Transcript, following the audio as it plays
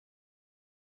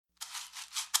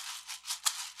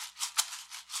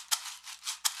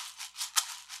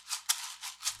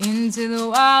Into the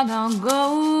wild I'll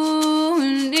go,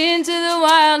 and into the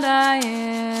wild I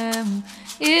am.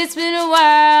 It's been a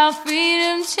while,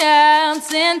 freedom child,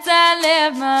 since I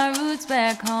left my roots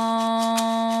back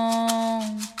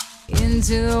home.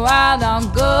 Into the wild I'll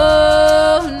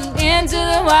go, and into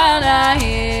the wild I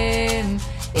am.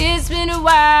 It's been a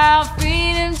while,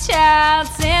 freedom child,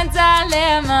 since I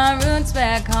left my roots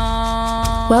back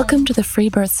home. Welcome to the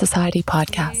Freebirth Society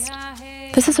podcast.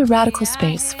 This is a radical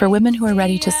space for women who are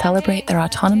ready to celebrate their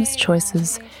autonomous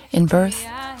choices in birth,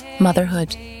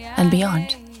 motherhood, and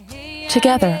beyond.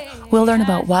 Together, we'll learn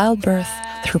about wild birth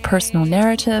through personal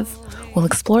narrative, we'll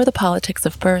explore the politics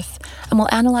of birth, and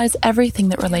we'll analyze everything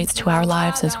that relates to our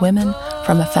lives as women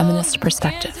from a feminist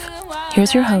perspective.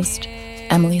 Here's your host,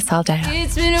 Emily Saldea.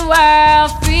 It's been a while,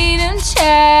 freedom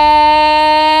child,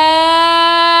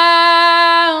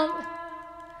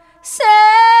 since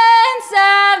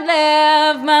I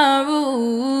left my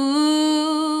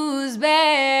roots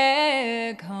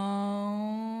back home.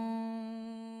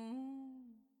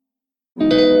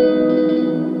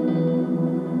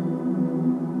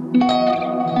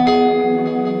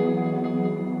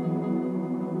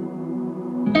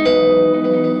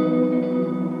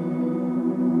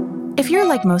 If you're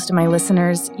like most of my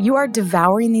listeners, you are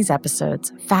devouring these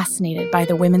episodes, fascinated by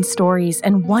the women's stories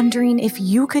and wondering if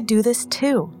you could do this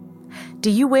too. Do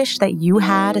you wish that you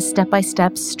had a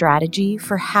step-by-step strategy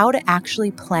for how to actually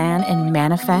plan and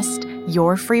manifest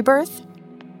your free birth?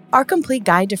 Our complete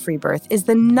guide to free birth is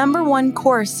the #1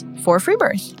 course for free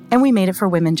birth, and we made it for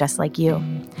women just like you.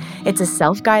 It's a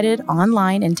self-guided,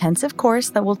 online, intensive course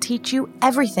that will teach you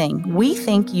everything we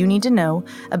think you need to know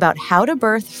about how to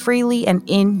birth freely and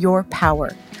in your power.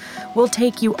 We'll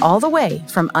take you all the way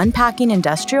from unpacking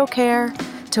industrial care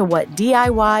to what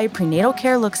DIY prenatal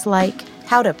care looks like,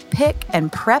 how to pick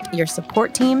and prep your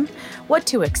support team, what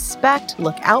to expect,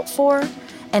 look out for,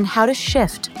 and how to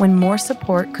shift when more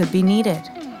support could be needed.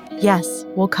 Yes,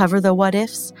 we'll cover the what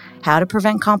ifs, how to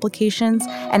prevent complications,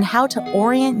 and how to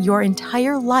orient your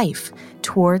entire life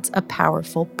towards a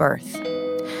powerful birth.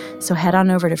 So head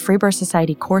on over to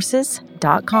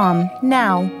freebirthsocietycourses.com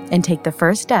now and take the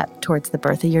first step towards the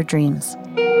birth of your dreams.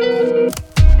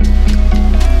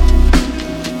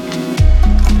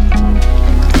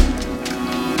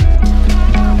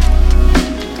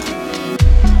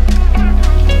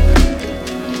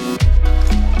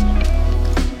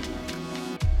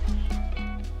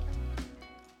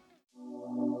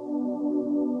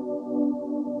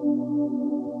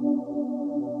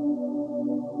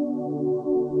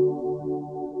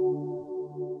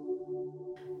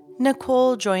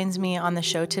 Nicole joins me on the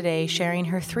show today, sharing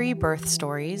her 3 birth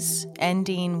stories,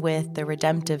 ending with the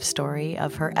redemptive story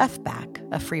of her FBAC,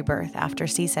 a free birth after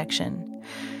C-section.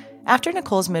 After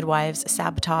Nicole's midwives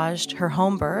sabotaged her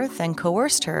home birth and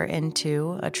coerced her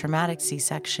into a traumatic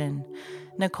C-section,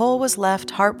 Nicole was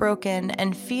left heartbroken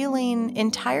and feeling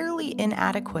entirely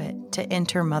inadequate to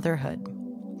enter motherhood.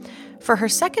 For her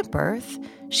second birth,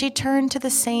 she turned to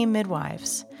the same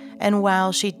midwives. And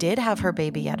while she did have her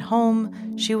baby at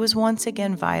home, she was once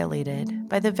again violated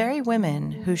by the very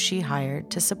women who she hired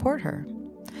to support her.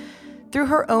 Through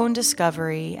her own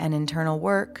discovery and internal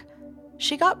work,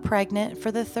 she got pregnant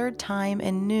for the 3rd time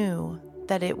and knew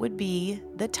that it would be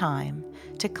the time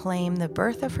to claim the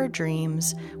birth of her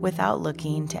dreams without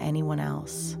looking to anyone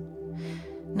else.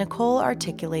 Nicole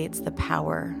articulates the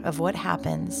power of what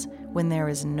happens when there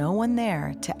is no one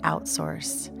there to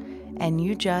outsource, and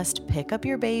you just pick up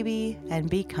your baby and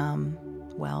become,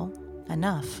 well,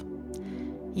 enough.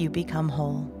 You become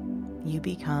whole. You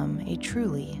become a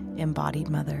truly embodied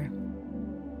mother.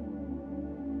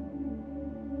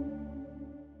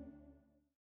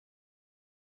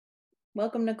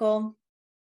 Welcome, Nicole.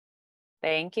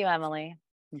 Thank you, Emily.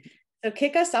 So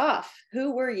kick us off.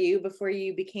 Who were you before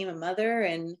you became a mother,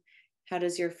 and how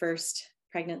does your first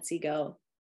pregnancy go?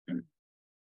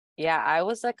 Yeah, I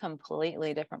was a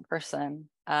completely different person.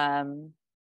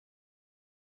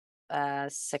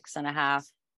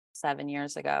 6.5, 7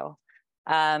 years ago.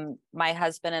 My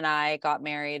husband and I got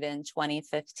married in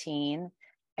 2015,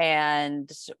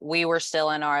 and we were still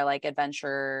in our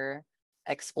adventure,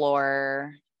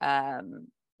 explore,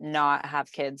 not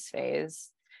have kids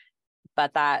phase,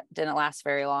 but that didn't last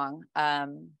very long.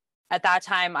 At that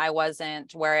time, I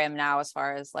wasn't where I am now as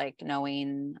far as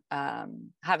knowing,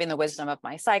 having the wisdom of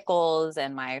my cycles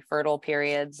and my fertile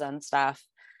periods and stuff.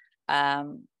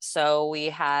 So we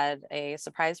had a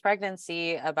surprise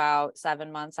pregnancy about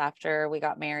 7 months after we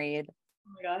got married.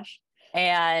 Oh my gosh.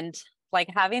 And like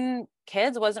having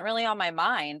kids wasn't really on my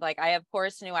mind. Like I of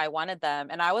course knew I wanted them,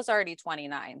 and I was already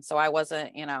 29. So I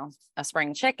wasn't, a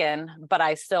spring chicken, but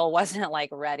I still wasn't like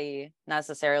ready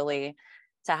necessarily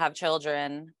to have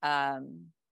children.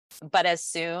 But as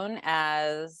soon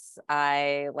as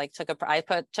I like took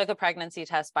a pregnancy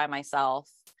test by myself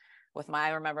I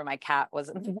remember my cat was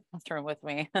in the bathroom with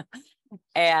me.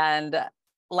 And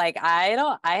like I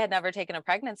had never taken a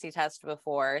pregnancy test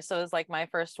before, so it was like my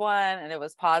first one, and it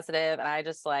was positive, and I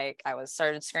just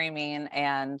started screaming.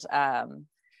 And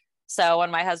so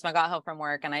when my husband got home from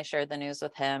work and I shared the news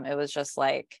with him, it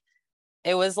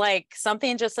was like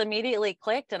something just immediately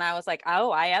clicked, and I was like,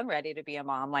 oh, I am ready to be a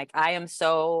mom. Like I am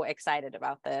so excited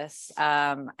about this.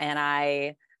 And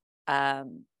I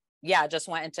just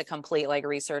went into complete like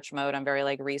research mode. I'm very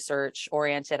like research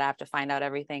oriented. I have to find out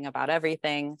everything about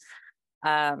everything.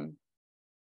 And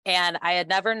I had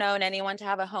never known anyone to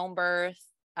have a home birth.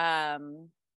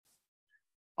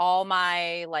 All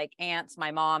my like aunts, my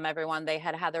mom, everyone, they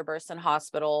had their births in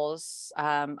hospitals,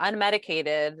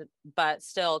 unmedicated, but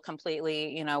still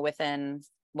completely, within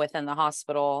the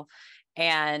hospital.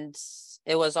 And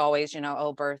it was always,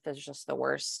 oh, birth is just the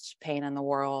worst pain in the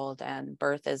world. And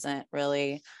birth isn't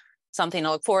really something to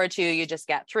look forward to. You just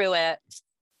get through it.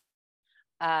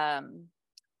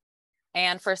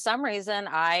 And for some reason,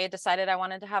 I decided I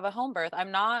wanted to have a home birth.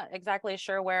 I'm not exactly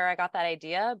sure where I got that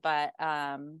idea, but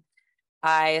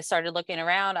I started looking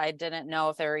around. I didn't know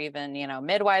if there were even,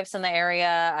 midwives in the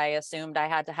area. I assumed I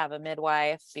had to have a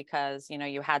midwife because,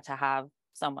 you had to have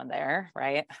someone there,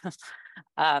 right?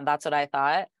 That's what I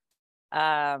thought.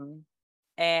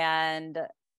 And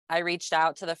I reached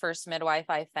out to the first midwife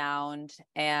I found,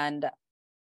 and,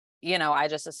 I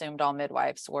just assumed all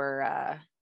midwives were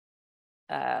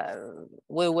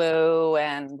woo-woo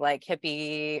and like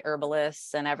hippie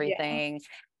herbalists and everything. Yeah.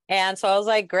 And so I was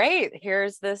like, great,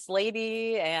 here's this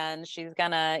lady, and she's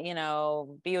gonna,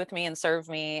 be with me and serve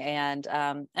me. And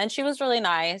she was really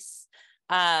nice.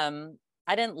 I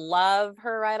didn't love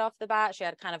her right off the bat. She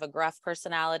had kind of a gruff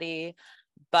personality,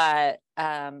 but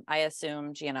I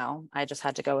assumed, I just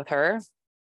had to go with her.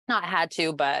 Not had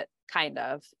to, but kind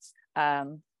of.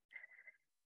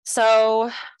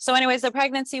 So anyways, the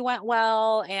pregnancy went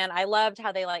well, and I loved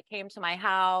how they like came to my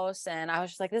house, and I was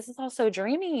just like, this is all so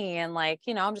dreamy. And like,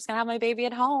 I'm just gonna have my baby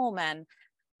at home. And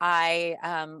I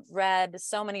read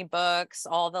so many books,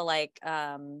 all the like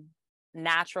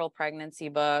natural pregnancy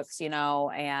books,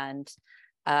 and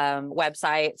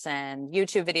websites and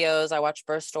YouTube videos. I watched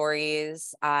birth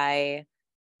stories. I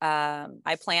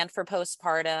planned for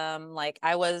postpartum. Like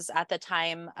I was at the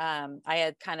time, I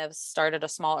had kind of started a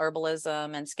small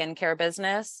herbalism and skincare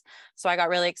business. So I got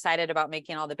really excited about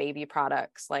making all the baby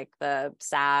products, like the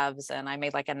salves, and I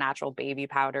made like a natural baby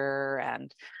powder.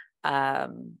 And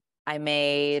I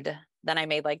made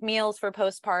like meals for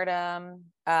postpartum.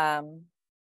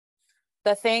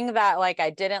 The thing that like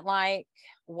I didn't like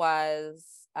was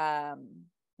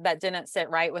that didn't sit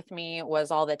right with me was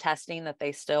all the testing that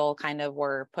they still kind of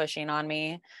were pushing on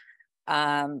me.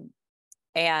 And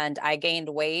I gained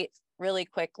weight really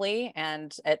quickly,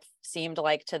 and it seemed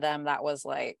like to them that was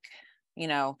like,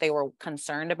 they were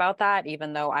concerned about that,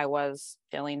 even though I was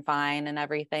feeling fine and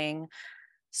everything.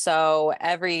 So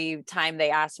every time they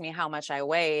asked me how much I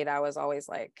weighed, I was always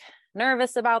like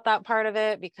nervous about that part of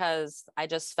it, because I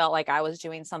just felt like I was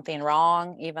doing something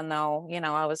wrong, even though,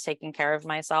 I was taking care of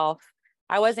myself.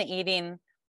 I wasn't eating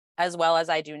as well as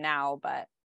I do now, but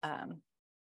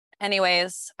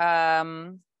anyways,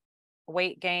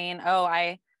 weight gain. Oh,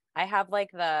 I have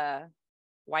like the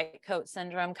white coat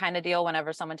syndrome kind of deal.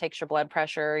 Whenever someone takes your blood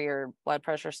pressure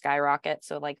skyrockets.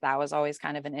 So like that was always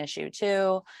kind of an issue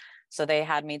too. So they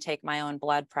had me take my own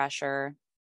blood pressure.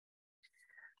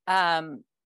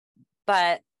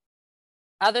 But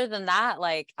other than that,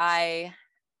 like it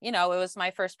was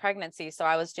my first pregnancy. So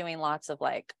I was doing lots of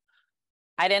like,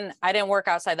 I didn't work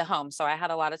outside the home. So I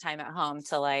had a lot of time at home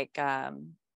to like,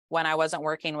 when I wasn't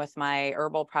working with my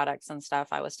herbal products and stuff,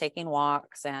 I was taking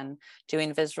walks and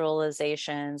doing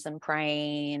visualizations and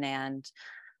praying and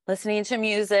listening to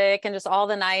music and just all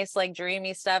the nice, like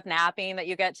dreamy stuff, napping that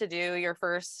you get to do your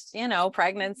first,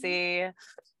 pregnancy.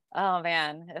 Oh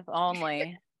man, if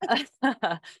only.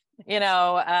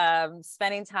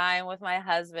 Spending time with my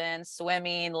husband,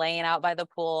 swimming, laying out by the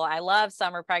pool. I love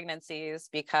summer pregnancies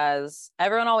because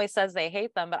everyone always says they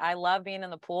hate them, but I love being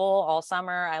in the pool all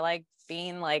summer. I like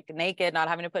being like naked, not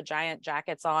having to put giant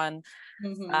jackets on.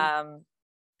 Mm-hmm.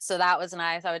 So that was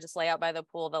nice. I would just lay out by the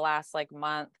pool the last like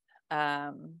month.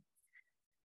 And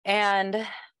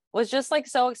was just like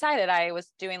so excited. I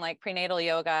was doing like prenatal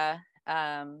yoga.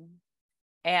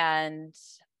 And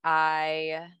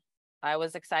I I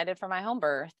was excited for my home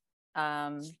birth.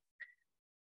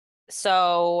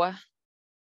 So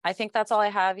I think that's all I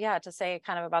have, to say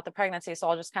kind of about the pregnancy. So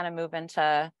I'll just kind of move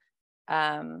into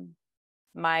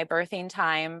my birthing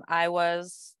time. I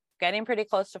was getting pretty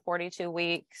close to 42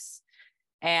 weeks,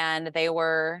 and they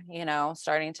were,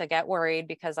 starting to get worried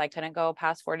because I couldn't go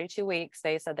past 42 weeks.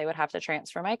 They said they would have to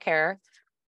transfer my care.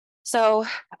 So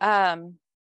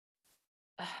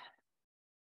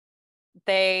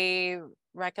they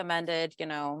recommended,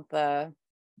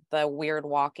 the weird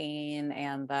walking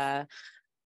and the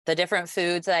different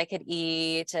foods that I could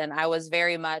eat. And I was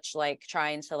very much like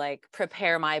trying to like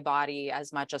prepare my body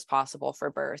as much as possible for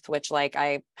birth, which like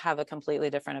I have a completely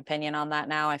different opinion on that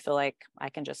now. I feel like I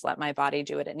can just let my body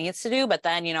do what it needs to do. But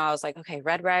then, I was like, okay,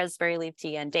 red raspberry leaf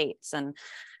tea and dates and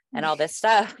all this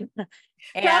stuff.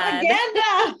 And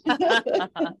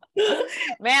propaganda.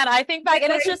 Man, I think back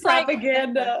and it's just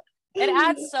propaganda. It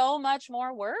adds so much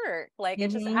more work. Like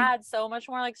it just adds so much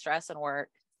more like stress and work.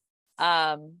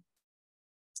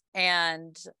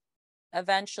 And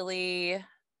eventually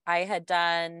I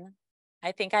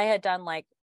think I had done like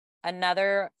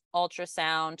another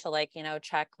ultrasound to like,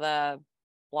 check the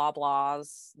blah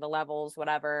blahs, the levels,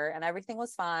 whatever, and everything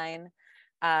was fine.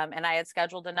 And I had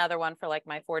scheduled another one for like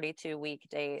my 42-week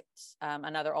date,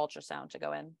 another ultrasound to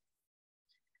go in.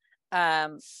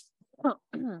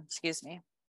 Excuse me.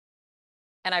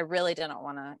 And I really didn't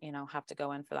want to, have to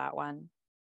go in for that one.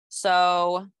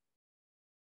 So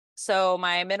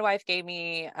my midwife gave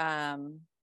me an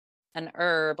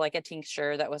herb, like a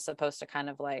tincture that was supposed to kind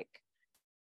of like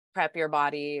prep your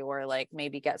body or like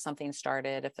maybe get something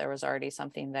started if there was already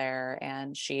something there.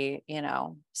 And she,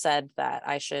 said that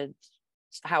I should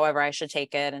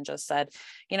take it, and just said,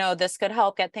 this could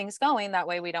help get things going. That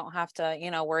way we don't have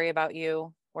to, worry about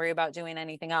doing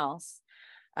anything else.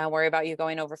 Worry about you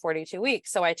going over 42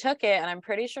 weeks. So I took it, and I'm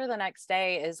pretty sure the next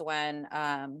day is when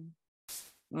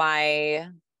my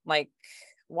like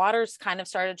waters kind of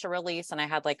started to release and I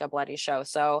had like a bloody show.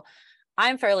 So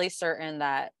I'm fairly certain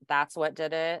that that's what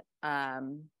did it.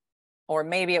 Or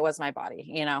maybe it was my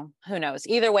body, who knows?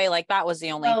 Either way, like that was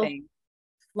the only thing.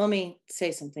 Let me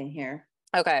say something here.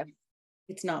 Okay.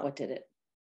 It's not what did it.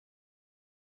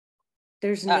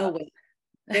 There's no way.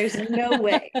 There's no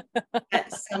way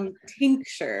that some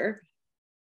tincture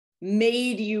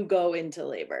made you go into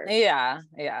labor. Yeah.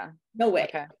 No way.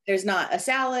 Okay. There's not a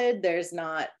salad. There's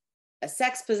not a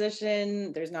sex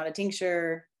position. There's not a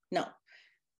tincture. No.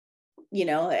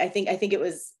 I think it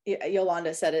was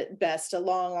Yolanda said it best a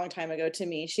long, long time ago to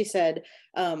me. She said,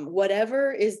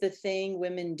 whatever is the thing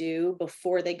women do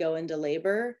before they go into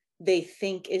labor, they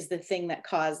think is the thing that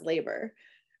caused labor.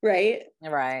 Right.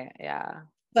 Right. Yeah.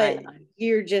 But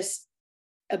you're just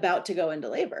about to go into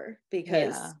labor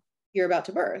because you're about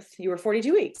to birth. You were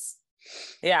 42 weeks.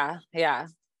 Yeah. I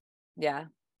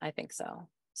think so.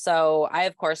 So I,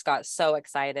 of course, got so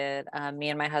excited. Me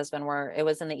and my husband it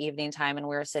was in the evening time, and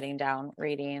we were sitting down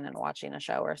reading and watching a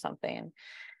show or something.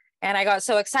 And I got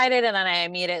so excited, and then I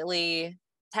immediately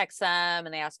text them,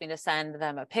 and they asked me to send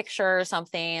them a picture or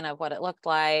something of what it looked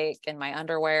like in my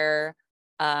underwear,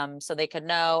 so they could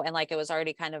know. And like, it was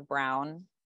already kind of brown.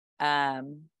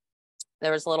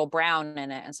 There was a little brown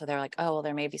in it. And so they're like, oh, well,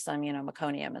 there may be some,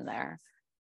 meconium in there.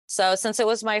 So since it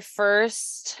was my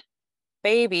first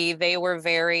baby, they were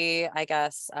very, I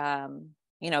guess,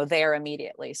 there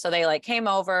immediately. So they like came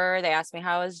over, they asked me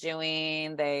how I was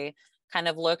doing. They kind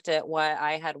of looked at what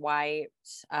I had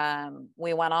wiped.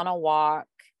 We went on a walk,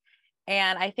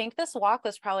 and I think this walk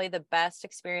was probably the best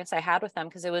experience I had with them,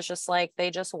 because it was just like,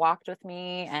 they just walked with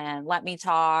me and let me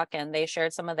talk, and they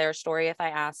shared some of their story if I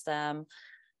asked them.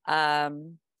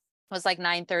 It was like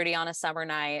 9:30 on a summer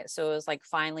night. So it was like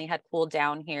finally had cooled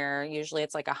down here. Usually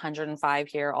it's like 105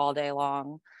 here all day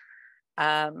long.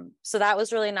 So that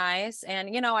was really nice.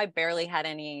 And, I barely had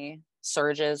any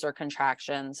surges or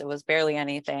contractions. It was barely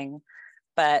anything,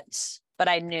 but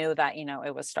I knew that,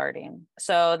 it was starting.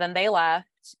 So then they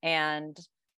left, and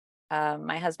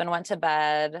my husband went to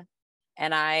bed,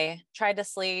 and I tried to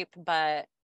sleep, but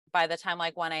by the time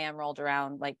like 1 a.m. rolled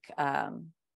around, like,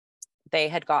 they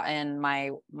had gotten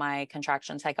my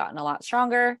contractions had gotten a lot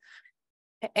stronger.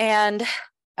 And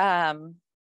so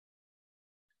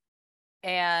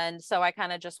I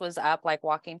kind of just was up, like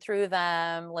walking through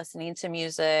them, listening to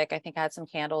music. I think I had some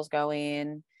candles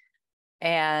going.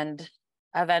 And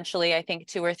eventually, I think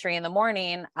 2 or 3 in the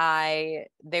morning,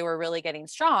 they were really getting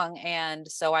strong. And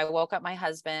so I woke up my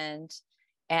husband.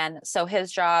 And so his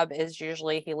job is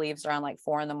usually he leaves around like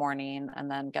 4 in the morning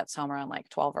and then gets home around like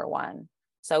 12 or 1.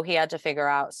 So he had to figure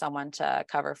out someone to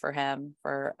cover for him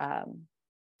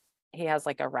he has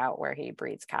like a route where he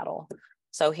breeds cattle.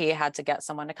 So he had to get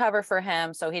someone to cover for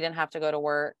him so he didn't have to go to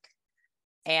work.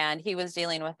 And he was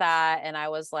dealing with that. And I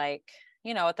was like,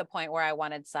 at the point where I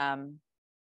wanted some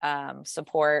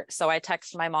support. So I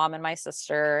texted my mom and my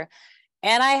sister,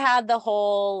 and I had the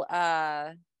whole,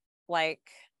 like,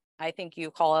 I think you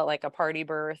call it like a party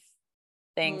birth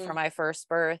thing for my first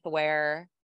birth, where,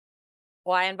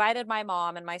 well, I invited my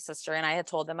mom and my sister, and I had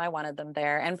told them I wanted them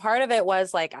there. And part of it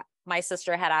was like, my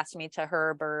sister had asked me to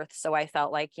her birth. So I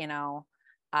felt like,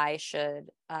 I should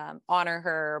honor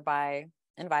her by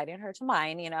inviting her to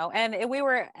mine, and we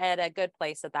were at a good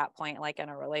place at that point, like in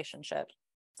a relationship.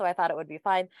 So I thought it would be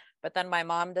fine. But then my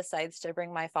mom decides to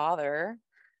bring my father,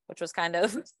 which was kind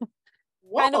of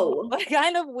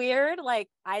kind of weird. Like,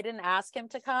 I didn't ask him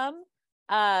to come.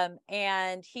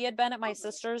 And he had been at my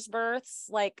sister's births.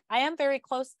 Like, I am very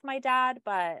close to my dad,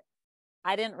 but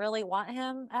I didn't really want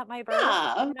him at my birth,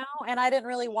 and I didn't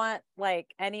really want like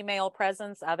any male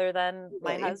presence other than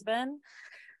my husband.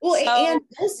 Well, and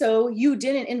also you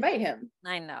didn't invite him.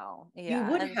 I know. Yeah.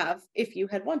 You would have if you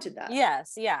had wanted that.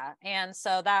 Yes. Yeah. And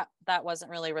so that wasn't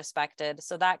really respected.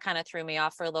 So that kind of threw me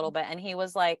off for a little bit. And he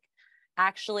was like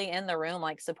actually in the room,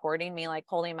 like supporting me, like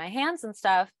holding my hands and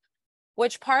stuff,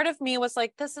 which part of me was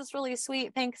like, this is really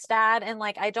sweet. Thanks, Dad. And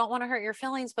like, I don't want to hurt your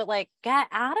feelings, but like, get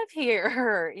out of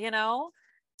here,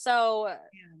 So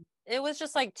it was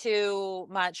just like too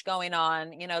much going on.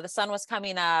 The sun was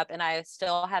coming up, and I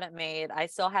still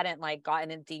hadn't like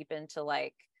gotten in deep into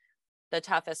like the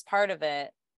toughest part of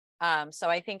it. So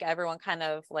I think everyone kind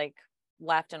of like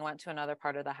left and went to another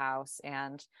part of the house,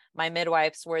 and my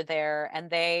midwives were there, and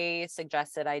they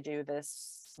suggested I do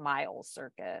this smile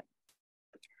circuit.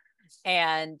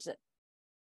 And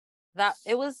that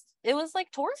it was like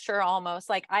torture almost.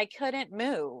 Like, I couldn't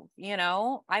move,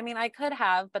 I mean, I could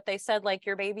have, but they said like,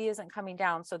 your baby isn't coming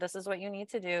down, so this is what you need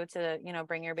to do to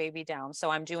bring your baby down. So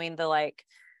I'm doing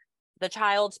the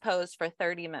child's pose for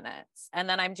 30 minutes, and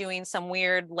then I'm doing some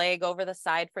weird leg over the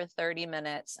side for 30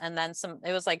 minutes, and then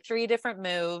it was like 3 different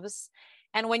moves.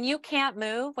 And when you can't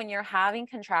move, when you're having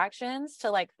contractions, to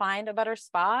like find a better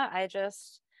spot, I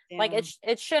just like,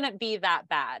 it shouldn't be that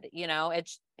bad,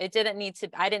 it didn't need to,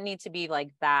 I didn't need to be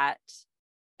like that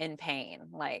in pain,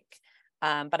 like,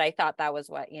 but I thought that was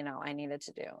what, I needed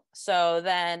to do. So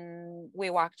then we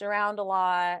walked around a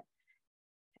lot,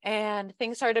 and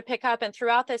things started to pick up. And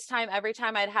throughout this time, every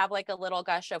time I'd have like a little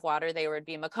gush of water, there would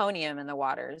be meconium in the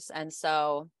waters. And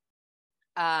so,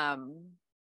 and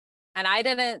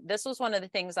this was one of the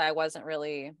things I wasn't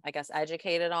really, I guess,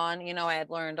 educated on. I had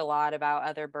learned a lot about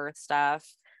other birth stuff,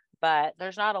 but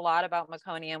there's not a lot about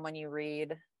meconium when you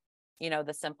read,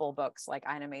 the simple books like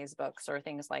Ina May's books or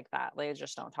things like that. They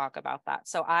just don't talk about that.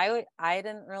 So I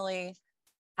didn't really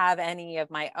have any of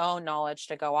my own knowledge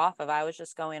to go off of. I was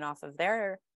just going off of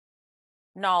their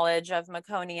knowledge of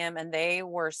meconium, and they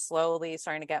were slowly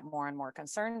starting to get more and more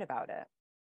concerned about it.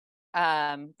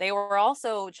 They were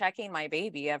also checking my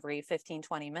baby every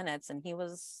 15-20 minutes, and he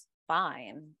was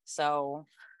fine. So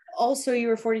also, you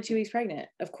were 42 weeks pregnant.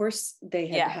 Of course they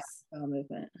had to have bowel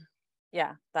movement.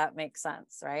 Yeah, that makes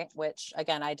sense, right? Which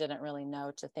again, I didn't really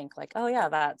know to think like, oh yeah,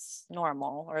 that's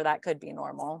normal, or that could be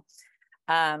normal.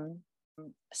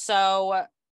 So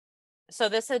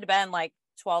this had been like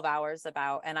 12 hours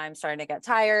about, and I'm starting to get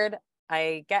tired.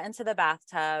 I get into the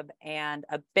bathtub, and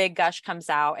a big gush comes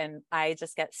out, and I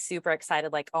just get super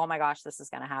excited, like, oh my gosh, this is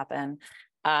going to happen.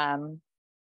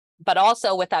 But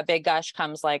also with that big gush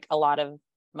comes like a lot of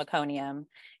meconium.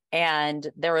 And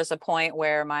there was a point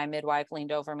where my midwife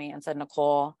leaned over me and said,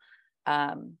 Nicole,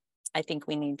 I think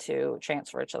we need to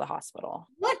transfer to the hospital.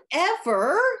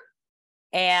 Whatever.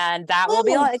 And that will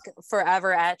be like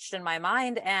forever etched in my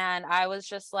mind. And I was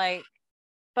just like,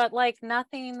 but like,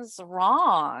 nothing's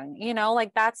wrong,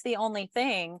 like, that's the only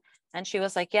thing. And she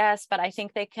was like, yes, but I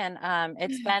think they can,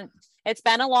 it's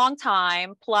been a long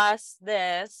time, plus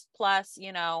this, plus,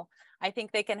 I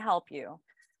think they can help you.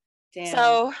 Damn.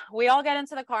 So we all get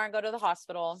into the car and go to the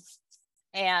hospital.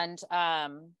 And,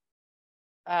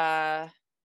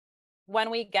 when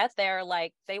we get there,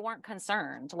 like, they weren't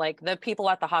concerned. Like, the people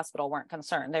at the hospital weren't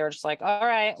concerned. They were just like, all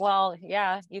right, well,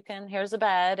 yeah, here's a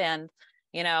bed. And,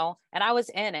 and I was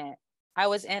in it.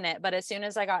 But as soon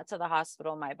as I got to the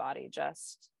hospital, my body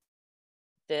just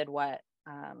did what,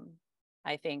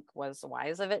 I think was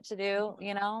wise of it to do,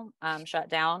 shut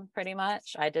down pretty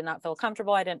much. I did not feel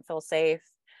comfortable. I didn't feel safe.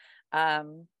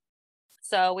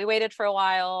 So we waited for a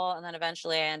while, and then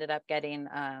eventually I ended up getting,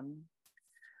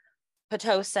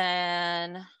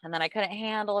 Pitocin, and then I couldn't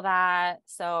handle that.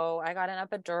 So I got an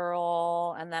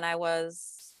epidural, and then I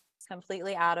was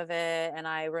completely out of it. And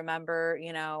I remember,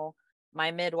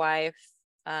 my midwife,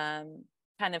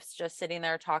 kind of just sitting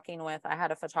there talking with, I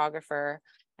had a photographer,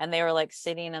 and they were like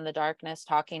sitting in the darkness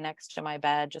talking next to my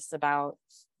bed just about,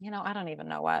 I don't even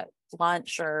know what,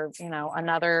 lunch or,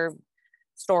 another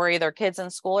story, their kids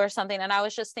in school or something. And I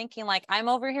was just thinking, like, I'm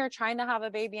over here trying to have a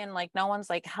baby and like no one's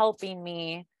like helping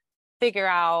me figure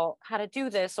out how to do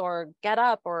this or get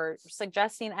up or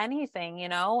suggesting anything,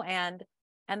 and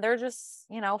they're just,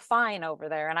 fine over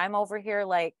there. And I'm over here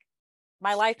like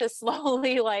my life is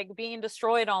slowly like being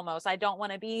destroyed almost. I don't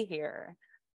want to be here.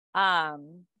 So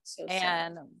and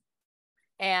sad.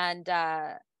 and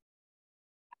I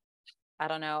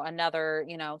don't know, another,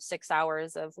 6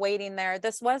 hours of waiting there.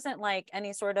 This wasn't like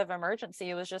any sort of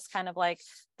emergency. It was just kind of like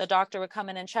the doctor would come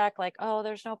in and check, like, oh,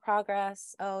 there's no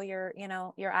progress. Oh, you're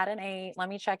at an 8. Let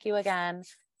me check you again.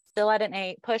 Still at an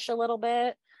 8. Push a little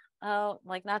bit. Oh,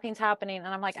 like nothing's happening. And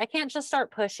I'm like, I can't just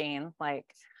start pushing. Like,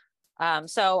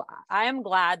 so I am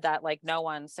glad that like no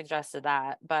one suggested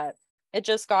that, but it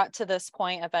just got to this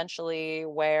point eventually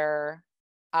where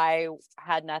I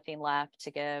had nothing left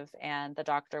to give. And the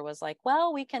doctor was like,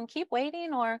 well, we can keep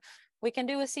waiting or we can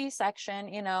do a C-section,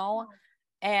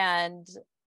 and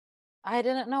I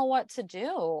didn't know what to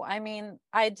do. I mean,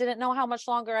 I didn't know how much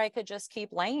longer I could just keep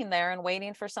laying there and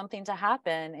waiting for something to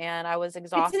happen. And I was It's an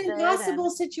exhausted impossible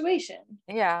situation.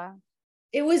 yeah.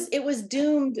 It was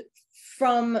doomed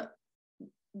from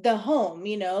the home, with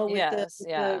Yes. the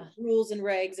Yeah. rules and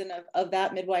regs and of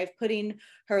that midwife putting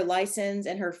her license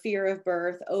and her fear of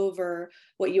birth over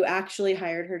what you actually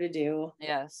hired her to do.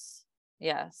 Yes.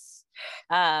 Yes.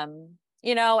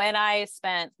 And I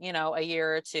spent, a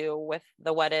year or two with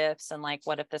the what ifs and like,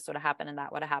 what if this would have happened and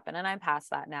that would have happened? And I'm past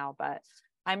that now, but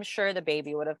I'm sure the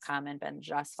baby would have come and been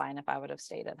just fine if I would have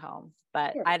stayed at home,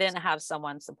 but I didn't have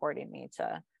someone supporting me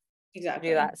to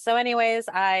do that. So anyways,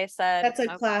 I said, That's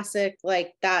a classic,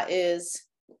 like that is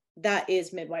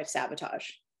midwife sabotage.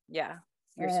 Yeah.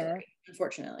 Your story,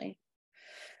 unfortunately.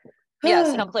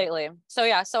 Yes, completely. So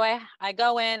yeah, so I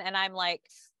go in and I'm like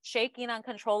shaking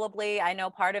uncontrollably. I know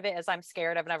part of it is I'm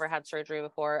scared. I've never had surgery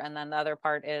before. And then the other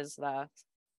part is the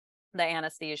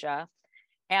anesthesia.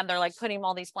 And they're like putting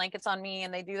all these blankets on me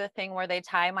and they do the thing where they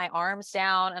tie my arms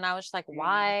down. And I was just like,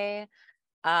 why?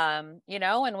 And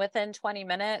within 20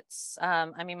 minutes,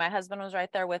 my husband was right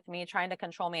there with me trying to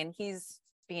control me, and he's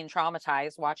being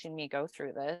traumatized watching me go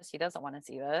through this. He doesn't want to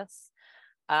see this.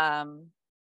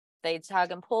 They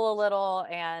tug and pull a little,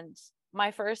 and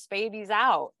my first baby's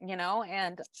out,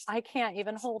 and I can't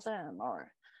even hold him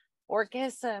or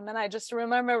kiss him. And I just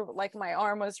remember like my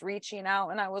arm was reaching out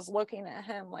and I was looking at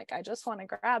him like, I just want to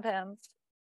grab him.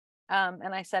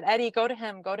 And I said, Eddie, go to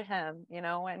him,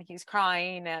 and he's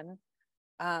crying. And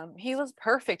he was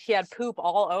perfect. He had poop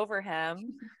all over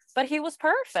him, but he was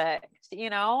perfect,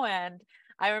 and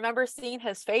I remember seeing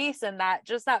his face, and that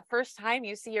first time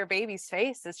you see your baby's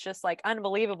face, it's just like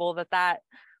unbelievable that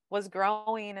was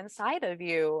growing inside of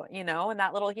you, and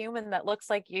that little human that looks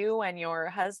like you and your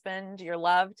husband, your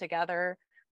love together.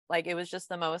 Like, it was just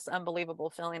the most unbelievable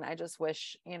feeling. I just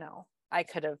wish, I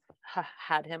could have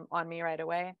had him on me right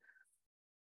away.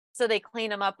 So they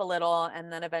clean him up a little,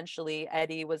 and then eventually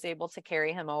Eddie was able to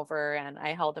carry him over, and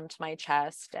I held him to my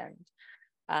chest, and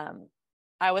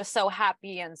I was so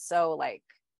happy and so like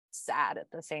sad at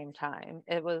the same time.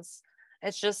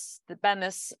 It's just been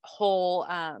this whole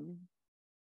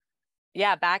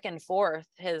back and forth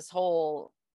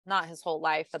not his whole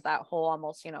life, but that whole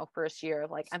almost, first year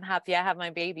of like, I'm happy I have my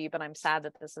baby, but I'm sad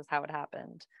that this is how it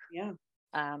happened. Yeah.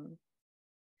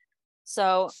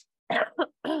 So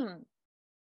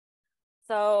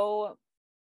so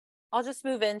I'll just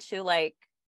move into like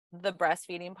the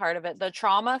breastfeeding part of it. The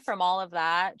trauma from all of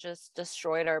that just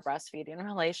destroyed our breastfeeding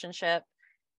relationship.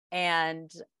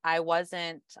 And I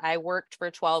worked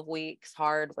for 12 weeks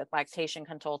hard with lactation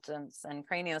consultants and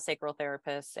craniosacral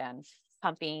therapists and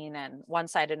pumping and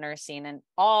one-sided nursing and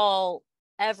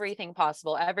everything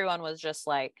possible. Everyone was just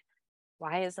like,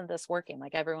 why isn't this working?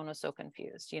 Like, everyone was so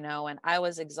confused, and I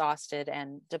was exhausted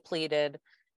and depleted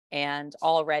and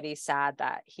already sad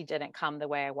that he didn't come the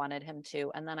way I wanted him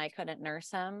to. And then I couldn't nurse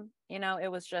him.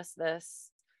 It was just this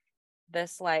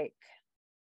like,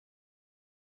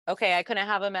 okay, I couldn't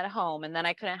have him at home, and then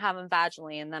I couldn't have him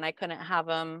vaginally, and then I couldn't have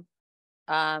him,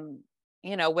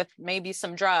 with maybe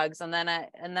some drugs, and then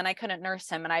I couldn't nurse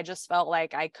him. And I just felt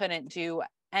like I couldn't do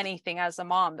anything as a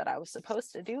mom that I was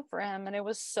supposed to do for him. And it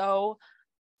was so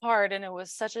hard. And it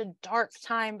was such a dark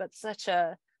time, but such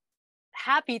a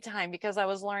happy time because I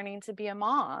was learning to be a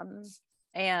mom.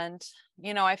 And,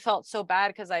 I felt so bad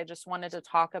because I just wanted to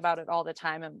talk about it all the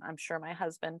time. And I'm sure my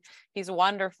husband, he's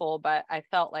wonderful, but I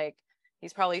felt like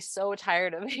he's probably so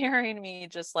tired of hearing me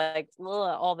just like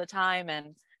all the time.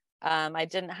 And I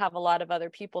didn't have a lot of other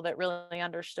people that really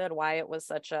understood why it was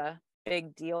such a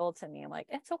big deal to me. Like,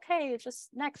 it's okay, just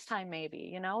next time maybe,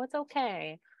 you know, it's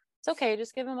okay. It's okay,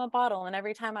 just give him a bottle. And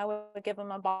every time I would give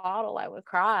him a bottle, I would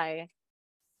cry.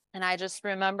 And I just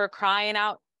remember crying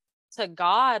out to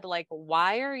God, like,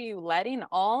 why are you letting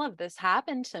all of this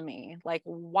happen to me? Like,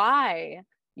 why?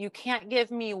 You can't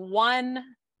give me one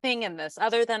thing in this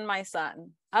other than my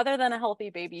son, other than a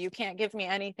healthy baby. You can't give me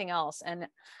anything else. And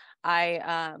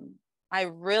I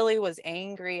really was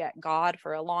angry at God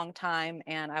for a long time.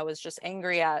 And I was just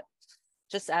angry at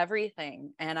just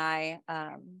everything. And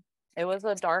it was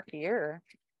a dark year.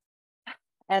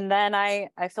 And then I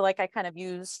feel like I kind of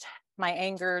used my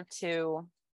anger to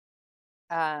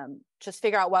just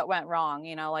figure out what went wrong.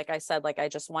 You know, like I said, like I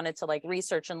just wanted to like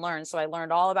research and learn. So I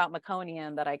learned all about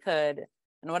meconium that I could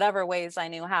in whatever ways I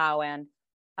knew how. And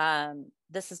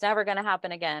this is never going to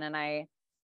happen again. And I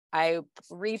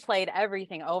replayed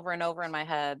everything over and over in my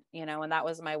head, you know, and that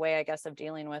was my way, I guess, of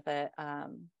dealing with it.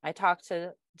 I talked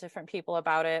to different people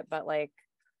about it, but like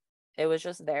it was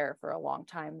just there for a long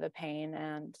time, the pain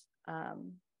and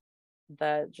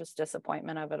the just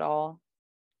disappointment of it all.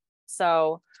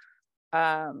 So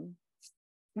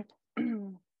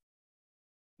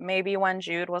maybe when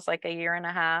Jude was like a year and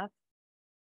a half,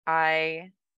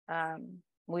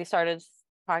 we started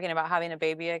talking about having a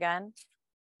baby again.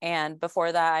 And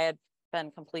before that, I had been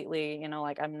completely, you know,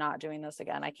 like, I'm not doing this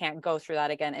again. I can't go through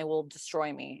that again. It will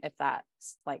destroy me if that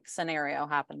like scenario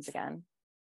happens again.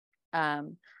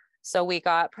 So we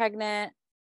got pregnant,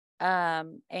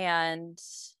 and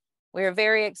we were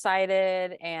very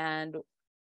excited. And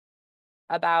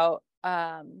about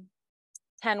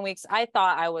 10 weeks, I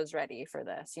thought I was ready for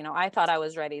this. You know, I thought I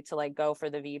was ready to like go for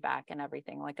the VBAC and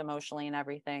everything, like emotionally and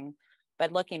everything.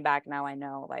 But looking back now, I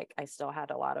know like I still had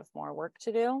a lot of more work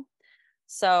to do.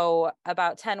 So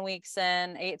about 10 weeks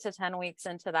in, 8 to 10 weeks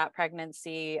into that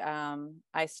pregnancy,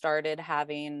 I started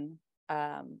having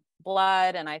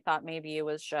blood, and I thought maybe it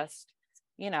was just,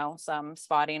 you know, some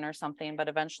spotting or something, but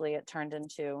eventually it turned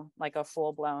into like a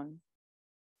full-blown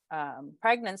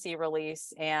pregnancy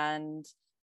release. And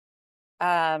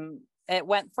it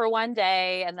went for one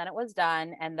day and then it was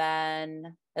done. And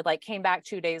then it like came back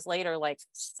 2 days later, like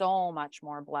so much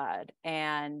more blood.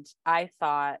 And I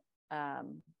thought,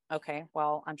 okay,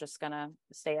 well, I'm just going to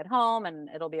stay at home and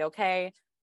it'll be okay.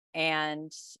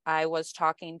 And I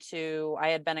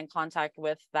had been in contact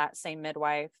with that same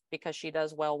midwife because she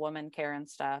does well woman care and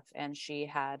stuff. And she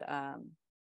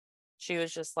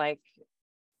was just like,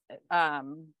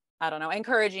 I don't know,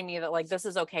 encouraging me that like, this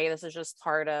is okay. This is just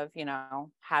part of, you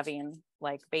know, having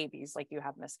like babies, like you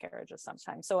have miscarriages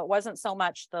sometimes. So it wasn't so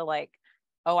much the like,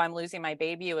 oh, I'm losing my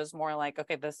baby. It was more like,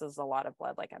 okay, this is a lot of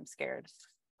blood. Like I'm scared.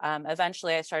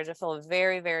 Eventually I started to feel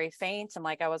very, very faint and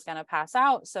like I was going to pass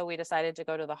out. So we decided to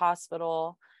go to the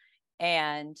hospital,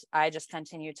 and I just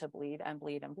continued to bleed and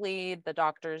bleed and bleed. The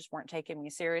doctors weren't taking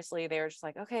me seriously. They were just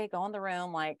like, okay, go in the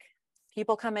room. Like,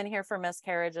 people come in here for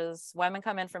miscarriages. Women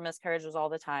come in for miscarriages all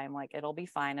the time. Like, it'll be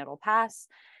fine. It'll pass.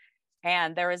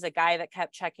 And there was a guy that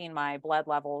kept checking my blood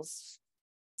levels.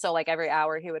 So like every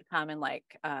hour he would come and like,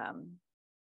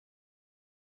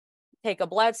 take a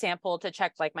blood sample to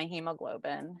check like my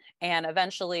hemoglobin. And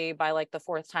eventually by like the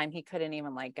fourth time, he couldn't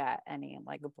even like get any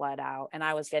like blood out. And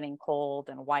I was getting cold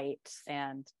and white.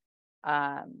 And,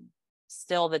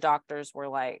 still the doctors were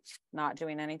like not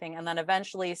doing anything. And then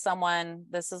eventually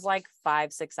this is like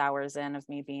 5-6 hours in of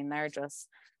me being there, just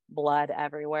blood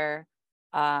everywhere.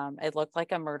 It looked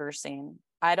like a murder scene.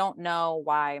 I don't know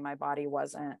why my body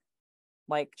wasn't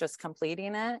like just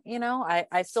completing it. You know,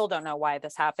 I still don't know why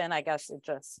this happened. I guess it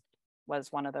just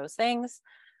was one of those things.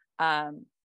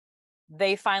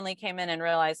 They finally came in and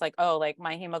realized like, oh, like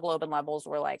my hemoglobin levels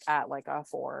were like at like a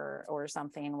 4 or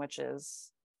something, which is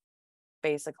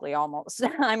basically almost,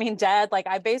 I mean, dead. Like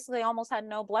I basically almost had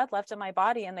no blood left in my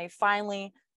body. And they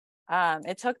finally,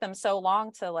 it took them so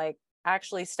long to like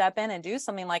actually step in and do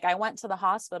something. Like I went to the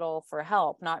hospital for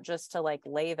help, not just to like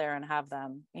lay there and have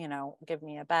them, you know, give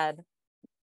me a bed.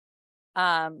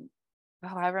 I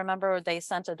remember they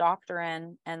sent a doctor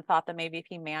in and thought that maybe if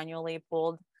he manually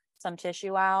pulled some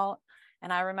tissue out.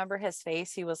 And I remember his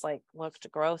face, he was like,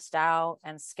 looked grossed out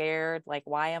and scared. Like,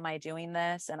 why am I doing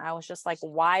this? And I was just like,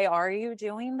 why are you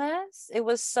doing this? I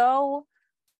was so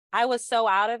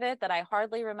out of it that I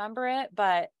hardly remember it,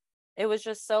 but it was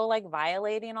just so like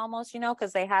violating almost, you know,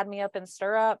 because they had me up in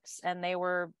stirrups and they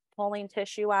were pulling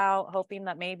tissue out, hoping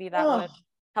that maybe that would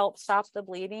help stop the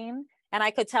bleeding. And I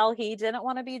could tell he didn't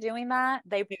want to be doing that.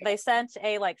 They sent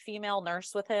a like female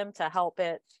nurse with him to help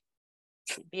it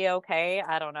be okay.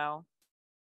 I don't know.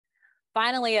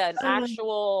 Finally, an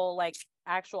actual like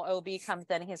actual OB comes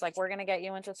in, he's like, we're going to get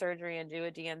you into surgery and do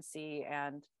a DNC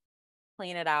and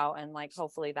clean it out. And like,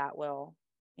 hopefully that will,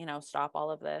 stop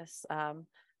all of this.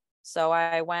 So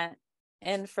I went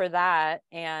in for that.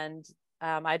 And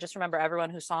I just remember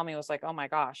everyone who saw me was like, oh my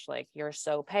gosh, like, you're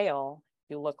so pale.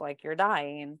 You look like you're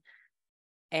dying.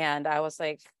 And I was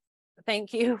like,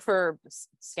 thank you for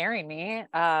scaring me.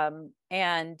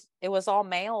 And it was all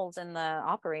males in the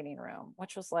operating room,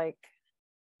 which was like,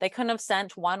 they couldn't have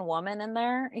sent one woman in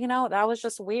there. That was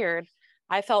just weird.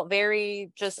 I felt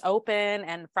very just open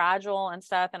and fragile and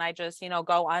stuff. And I just,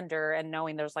 go under and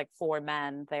knowing there's like 4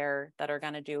 men there that are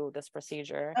going to do this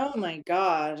procedure. Oh my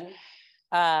God.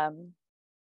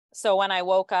 So when I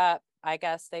woke up, I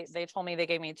guess they told me, they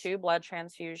gave me 2 blood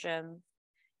transfusions,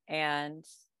 and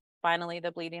finally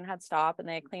the bleeding had stopped and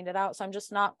they had cleaned it out. So I'm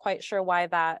just not quite sure why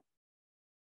that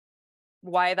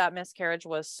miscarriage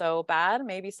was so bad.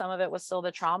 Maybe some of it was still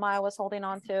the trauma I was holding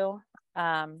on to.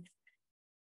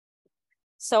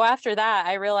 So after that,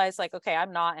 I realized like, okay,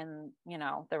 I'm not in,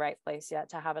 the right place yet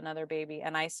to have another baby.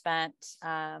 And I spent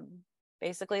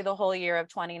basically the whole year of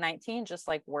 2019 just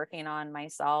like working on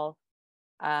myself.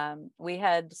 We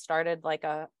had started like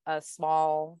a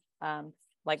small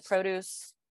like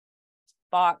produce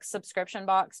subscription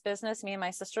box business, me and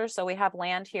my sister. So we have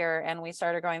land here, and we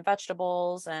started growing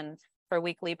vegetables and for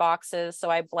weekly boxes.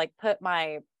 So I like put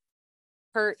my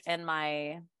hurt and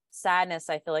my sadness,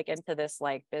 I feel like, into this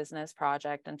like business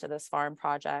project, into this farm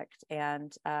project.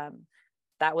 And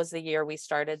that was the year we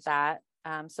started that.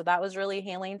 So that was really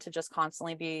healing, to just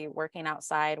constantly be working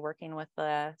outside, working with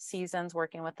the seasons,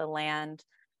 working with the land.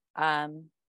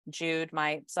 Jude,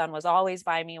 my son, was always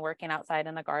by me, working outside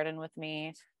in the garden with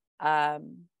me.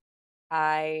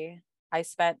 I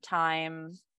spent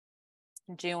time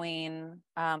doing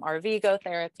our Vigo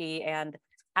therapy and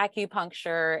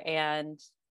acupuncture and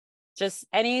just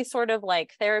any sort of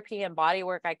like therapy and body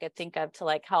work I could think of to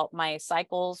like help. My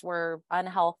cycles were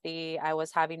unhealthy. I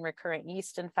was having recurrent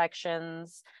yeast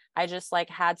infections. I just like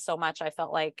had so much I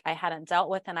felt like I hadn't dealt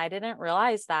with. And I didn't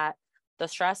realize that the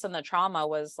stress and the trauma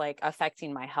was like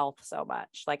affecting my health so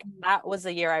much. Like that was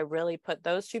the year I really put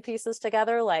those 2 pieces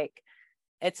together. Like,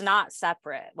 it's not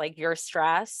separate. Like, your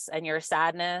stress and your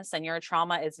sadness and your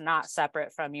trauma is not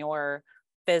separate from your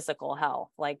physical health.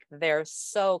 Like, they're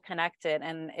so connected.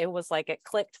 And it was like, it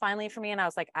clicked finally for me. And I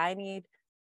was like, I need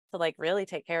to like really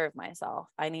take care of myself.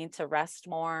 I need to rest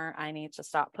more. I need to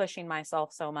stop pushing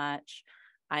myself so much.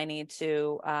 I need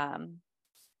to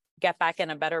get back in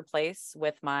a better place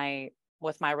with my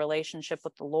relationship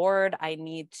with the Lord. I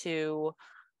need to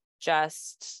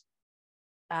just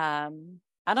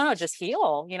I don't know, just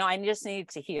heal. I just needed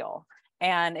to heal.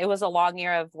 And it was a long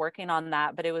year of working on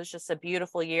that, but it was just a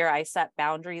beautiful year. I set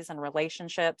boundaries in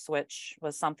relationships, which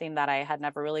was something that I had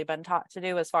never really been taught to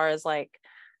do, as far as like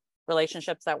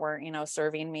relationships that weren't,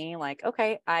 serving me. Like,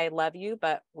 okay, I love you,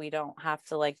 but we don't have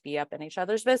to like be up in each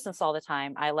other's business all the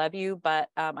time. I love you, but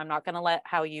I'm not going to let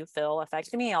how you feel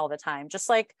affect me all the time. Just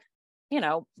like,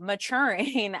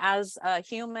 maturing as a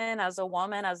human, as a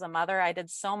woman, as a mother. I did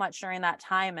so much during that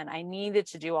time, and I needed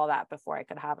to do all that before I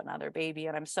could have another baby.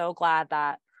 And I'm so glad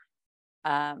that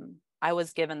I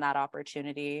was given that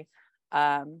opportunity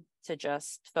to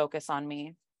just focus on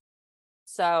me.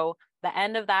 So the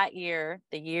end of that year,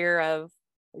 the year of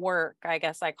work, I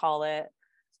guess I call it,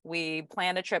 we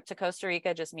planned a trip to Costa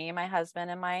Rica, just me and my husband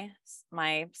and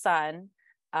my son.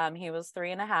 He was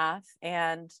 3.5,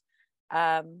 and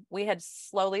we had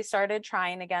slowly started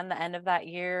trying again the end of that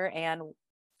year, and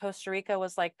Costa Rica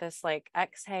was like this like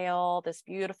exhale, this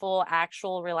beautiful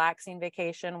actual relaxing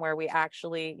vacation where we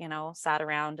actually, sat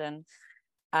around and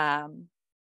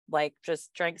like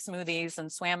just drank smoothies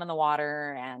and swam in the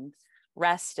water and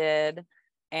rested.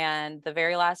 And the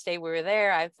very last day we were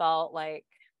there, I felt like,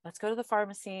 let's go to the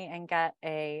pharmacy and get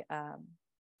a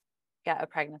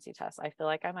pregnancy test. I feel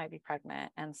like I might be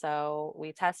pregnant. And so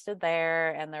we tested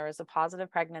there, and there was a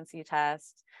positive pregnancy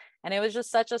test. And it was just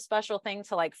such a special thing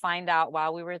to like find out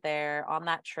while we were there on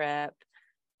that trip,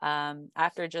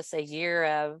 after just a year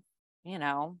of,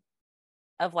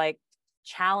 of like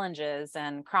challenges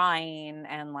and crying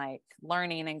and like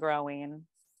learning and growing.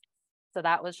 So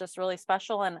that was just really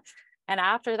special. And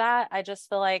after that, I just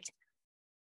feel like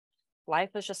life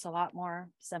was just a lot more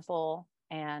simple.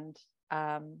 And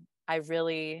I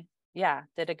really,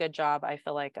 did a good job, I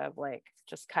feel like, of like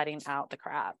just cutting out the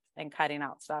crap and cutting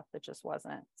out stuff that just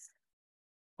wasn't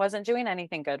doing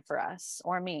anything good for us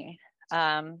or me.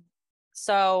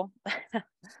 So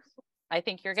I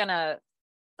think you're gonna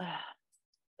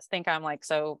think I'm like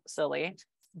so silly,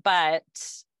 but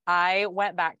I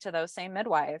went back to those same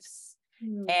midwives,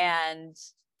 and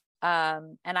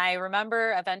And I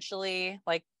remember eventually,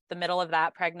 like the middle of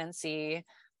that pregnancy,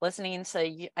 listening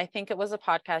to, I think it was a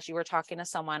podcast, you were talking to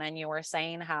someone and you were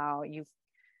saying how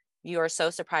you are so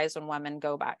surprised when women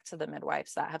go back to the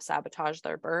midwives that have sabotaged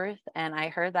their birth. And I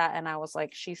heard that and I was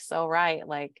like, she's so right.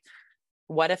 Like,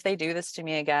 what if they do this to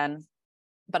me again?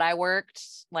 But I worked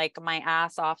like my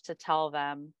ass off to tell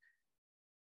them,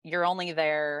 you're only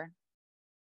there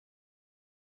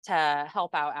to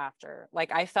help out after.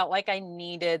 Like, I felt like I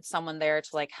needed someone there to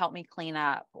like help me clean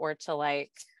up or to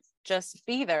like just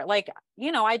be there. Like,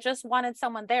 you know, I just wanted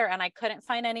someone there and I couldn't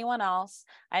find anyone else.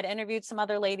 I'd interviewed some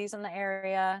other ladies in the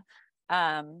area.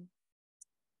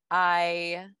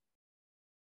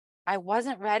 I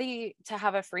wasn't ready to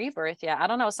have a free birth yet. I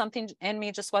don't know, something in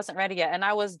me just wasn't ready yet. And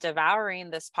I was devouring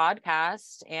this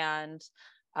podcast and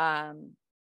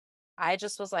I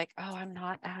just was like, oh, I'm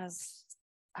not as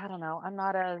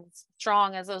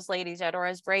strong as those ladies yet, or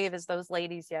as brave as those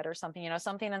ladies yet, or something, you know,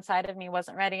 something inside of me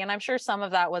wasn't ready. And I'm sure some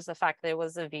of that was the fact that it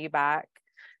was a VBAC.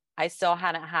 I still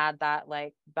hadn't had that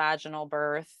like vaginal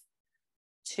birth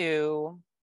to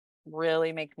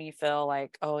really make me feel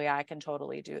like, oh yeah, I can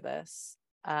totally do this.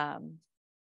 And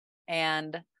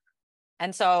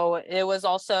so it was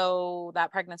also,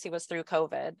 that pregnancy was through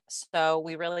COVID. So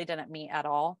we really didn't meet at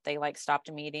all. They like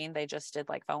stopped meeting. They just did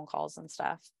like phone calls and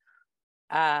stuff.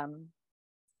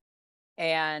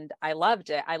 And I loved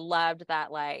it. I loved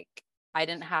that, like, I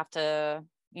didn't have to,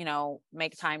 you know,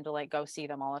 make time to like go see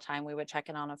them all the time. We would check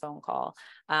in on a phone call.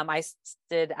 I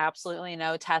did absolutely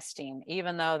no testing,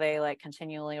 even though they like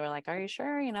continually were like, are you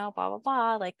sure? You know, blah, blah,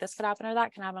 blah. Like this could happen or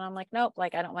that can happen. I'm like, nope,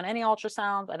 like I don't want any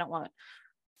ultrasounds.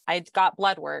 I got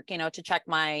blood work, you know, to check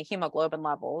my hemoglobin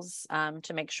levels,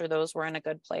 to make sure those were in a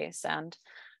good place. And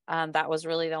that was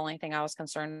really the only thing I was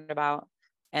concerned about.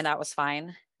 And that was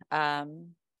fine.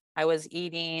 I was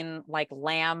eating like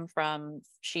lamb from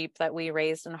sheep that we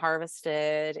raised and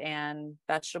harvested and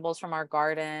vegetables from our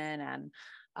garden. And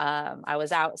I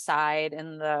was outside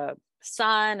in the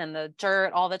sun and the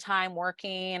dirt all the time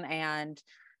working. And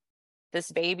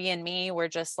this baby and me were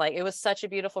just like, it was such a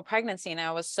beautiful pregnancy. And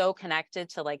I was so connected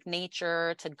to like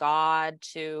nature, to God,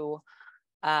 to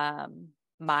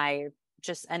my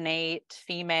just innate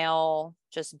female,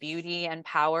 just beauty and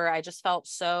power. I just felt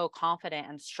so confident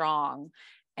and strong.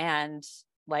 And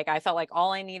like, I felt like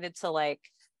all I needed to like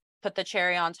put the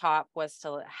cherry on top was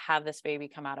to have this baby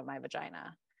come out of my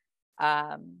vagina.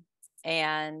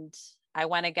 And I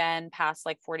went again past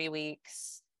like 40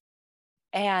 weeks.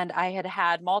 And I had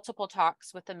had multiple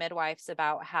talks with the midwives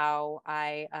about how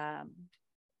I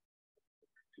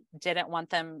didn't want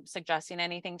them suggesting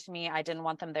anything to me. I didn't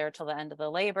want them there till the end of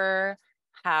the labor,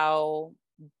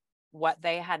 what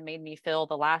they had made me feel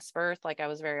the last birth. Like I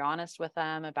was very honest with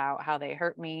them about how they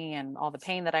hurt me and all the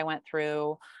pain that I went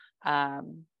through. Not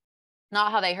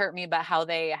how they hurt me, but how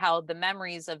the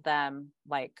memories of them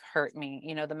like hurt me,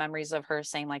 you know, the memories of her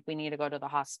saying like, we need to go to the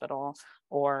hospital,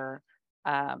 or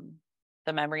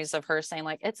the memories of her saying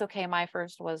like, it's okay, my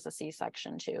first was a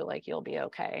C-section too, like you'll be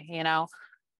okay, you know.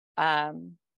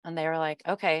 And they were like,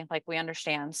 okay, like we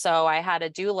understand. So I had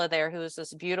a doula there who was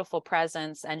this beautiful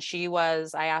presence, and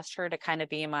I asked her to kind of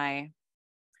be my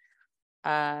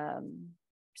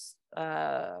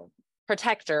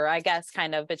protector, I guess,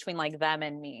 kind of between like them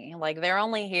and me. Like they're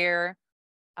only here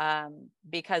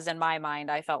because in my mind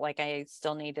I felt like I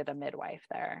still needed a midwife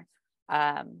there.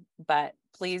 But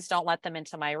please don't let them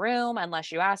into my room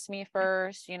unless you ask me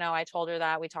first. You know, I told her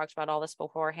that. We talked about all this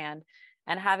beforehand,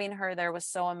 and having her there was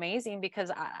so amazing because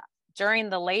during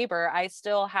the labor, I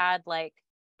still had like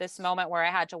this moment where I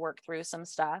had to work through some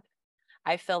stuff.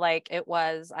 I feel like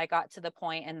I got to the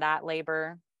point in that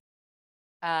labor,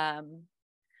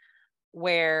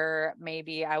 where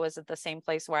maybe I was at the same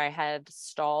place where I had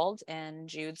stalled in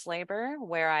Jude's labor,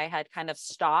 where I had kind of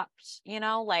stopped, you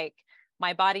know, like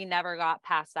my body never got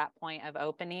past that point of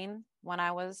opening when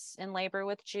I was in labor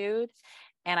with Jude.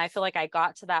 And I feel like I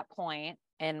got to that point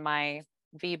in my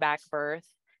VBAC birth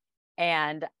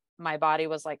and my body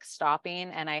was like stopping,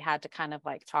 and I had to kind of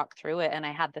like talk through it. And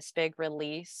I had this big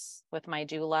release with my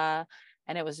doula,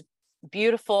 and it was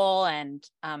beautiful and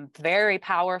very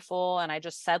powerful. And I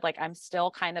just said, like, I'm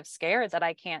still kind of scared that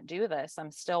I can't do this.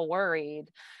 I'm still worried.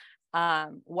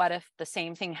 What if the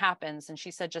same thing happens? And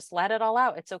she said, just let it all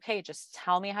out. It's okay. Just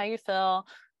tell me how you feel.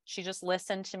 She just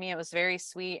listened to me. It was very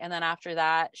sweet. And then after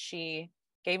that, she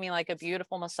gave me like a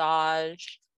beautiful massage,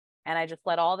 and I just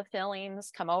let all the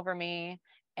feelings come over me.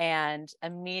 And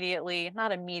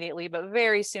not immediately, but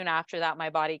very soon after that, my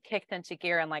body kicked into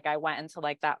gear. And like, I went into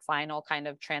like that final kind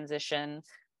of transition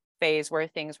phase where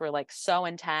things were like so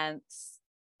intense.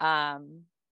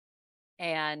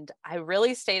 And I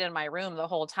really stayed in my room the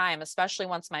whole time, especially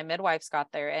once my midwives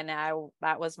got there. And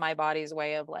that was my body's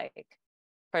way of like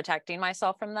protecting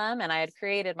myself from them. And I had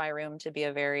created my room to be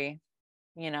a very,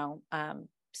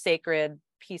 sacred,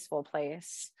 peaceful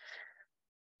place.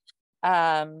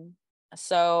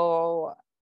 So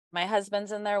my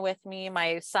husband's in there with me,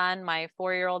 my son, my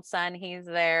 4-year-old son, he's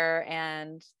there,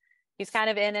 and he's kind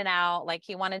of in and out. Like,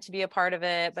 he wanted to be a part of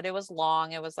it, but it was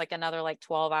long. It was like another like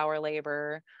 12-hour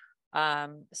labor.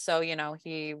 So,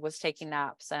 he was taking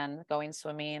naps and going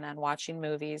swimming and watching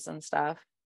movies and stuff.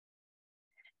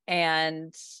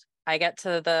 And I get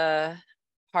to the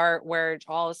part where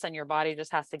all of a sudden your body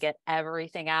just has to get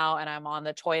everything out. And I'm on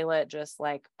the toilet, just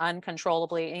like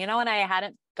uncontrollably, and I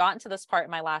hadn't gotten to this part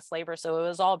in my last labor. So it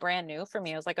was all brand new for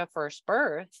me. It was like a first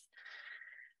birth.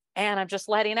 And I'm just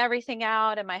letting everything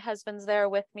out. And my husband's there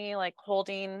with me, like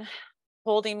holding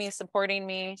me, supporting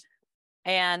me.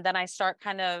 And then I start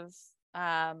kind of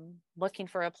looking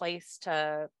for a place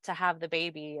to have the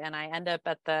baby. And I end up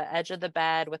at the edge of the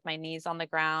bed with my knees on the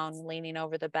ground, leaning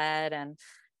over the bed. And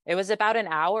it was about an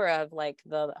hour of like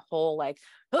the whole, like,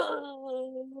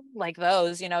 like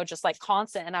those, just like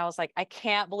constant. And I was like, I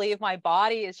can't believe my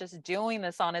body is just doing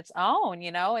this on its own,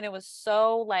 and it was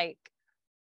so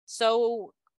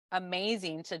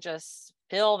amazing to just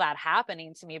feel that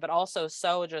happening to me, but also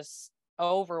so just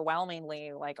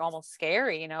overwhelmingly like almost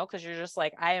scary, because you're just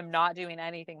like, I am not doing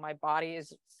anything. My body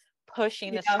is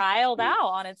pushing this child out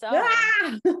on its own.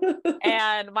 Ah!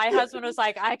 And my husband was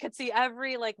like, I could see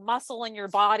every like muscle in your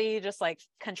body just like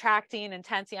contracting and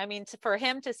tensing. I mean, for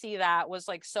him to see that was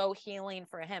like so healing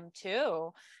for him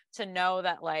too, to know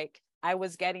that like I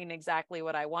was getting exactly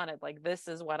what I wanted. Like, this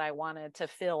is what I wanted, to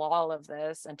feel all of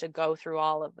this and to go through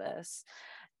all of this.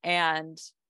 And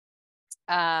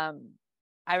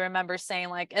I remember saying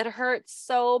like, it hurts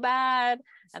so bad.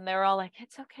 And they were all like,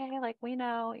 it's okay. Like, we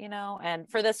know, and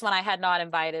for this one, I had not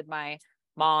invited my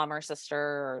mom or sister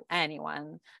or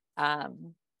anyone.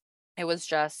 It was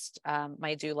just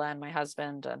my doula and my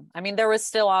husband. And I mean, there was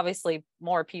still obviously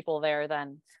more people there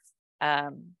than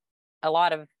a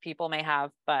lot of people may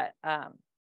have, but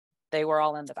they were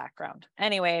all in the background.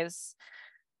 Anyways,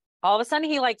 all of a sudden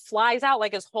he like flies out,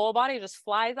 like his whole body just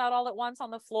flies out all at once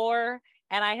on the floor.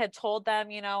 And I had told them,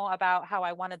 about how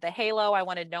I wanted the halo. I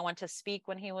wanted no one to speak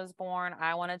when he was born.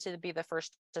 I wanted to be the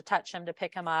first to touch him, to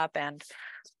pick him up. And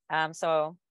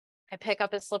so I pick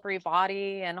up his slippery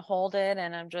body and hold it.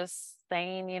 And I'm just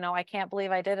saying, I can't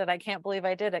believe I did it. I can't believe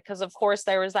I did it. Because of course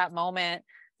there was that moment,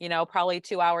 probably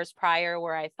 2 hours prior,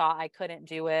 where I thought I couldn't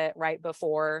do it right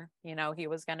before, he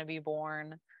was going to be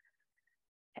born.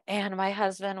 And my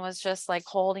husband was just like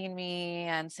holding me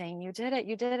and saying, you did it.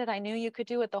 You did it. I knew you could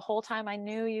do it the whole time. I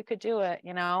knew you could do it,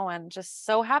 and just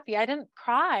so happy. I didn't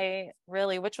cry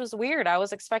really, which was weird. I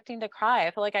was expecting to cry.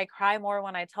 I feel like I cry more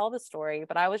when I tell the story,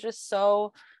 but I was just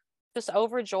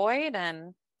overjoyed.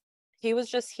 And he was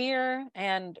just here,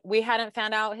 and we hadn't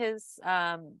found out his,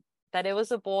 that it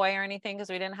was a boy or anything, because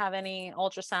we didn't have any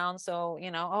ultrasound. So,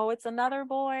 oh, it's another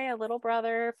boy, a little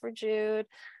brother for Jude.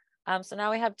 So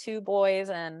now we have 2 boys,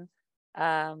 and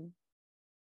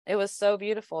it was so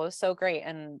beautiful. It was so great.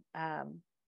 And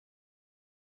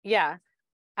yeah,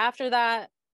 after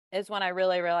that is when I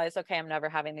really realized, okay, I'm never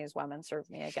having these women serve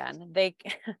me again. They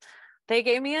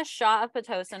gave me a shot of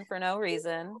Pitocin for no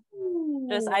reason.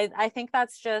 I think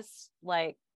that's just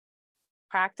like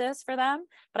practice for them,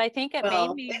 but I think it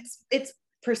made me, it's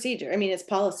procedure. I mean, it's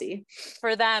policy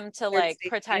for them to like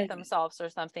protect themselves or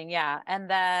something. Yeah. And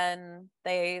then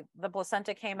the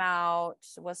placenta came out,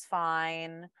 was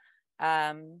fine.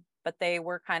 But they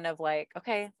were kind of like,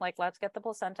 okay, like, let's get the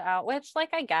placenta out, which like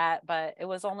I get, but it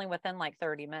was only within like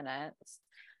 30 minutes.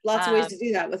 Lots of ways to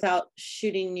do that without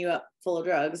shooting you up full of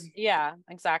drugs. Yeah,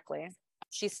 exactly.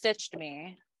 She stitched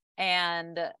me,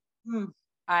 and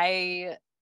I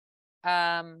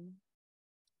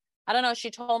don't know. She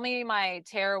told me my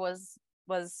tear was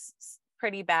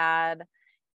pretty bad.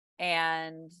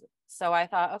 And so I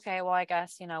thought, okay, well, I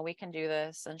guess, we can do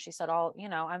this. And she said,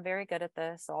 I'm very good at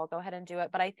this, so I'll go ahead and do it.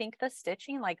 But I think the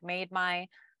stitching like made my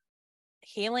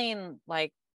healing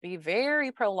like be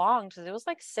very prolonged, because it was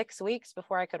like 6 weeks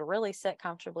before I could really sit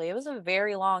comfortably. It was a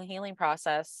very long healing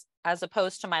process, as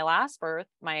opposed to my last birth,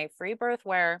 my free birth,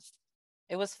 where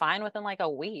it was fine within like a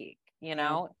week.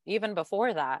 Even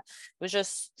before that, it was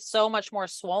just so much more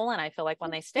swollen. I feel like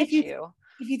when they stitch you.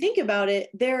 If you think about it,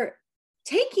 they're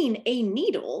taking a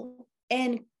needle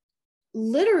and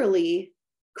literally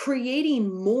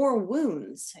creating more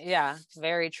wounds. Yeah,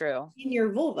 very true. In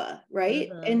your vulva, right?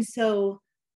 Mm-hmm. And so,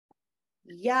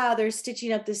 yeah, they're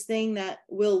stitching up this thing that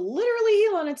will literally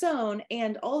heal on its own,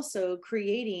 and also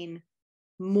creating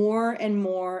more and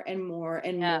more and more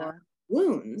and more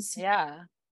wounds. Yeah.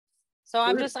 So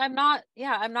I'm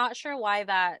not sure why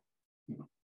that,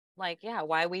 like,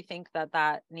 why we think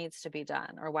that needs to be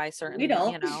done, or why certain, we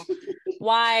don't.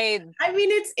 Why. I mean,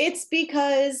 it's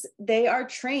because they are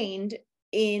trained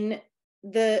in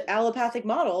the allopathic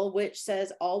model, which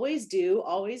says always do,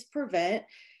 always prevent.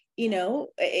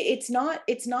 It's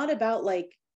not about,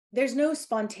 like, there's no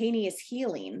spontaneous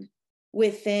healing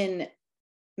within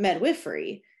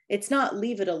midwifery. It's not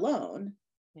leave it alone.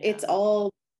 It's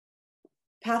all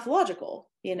pathological.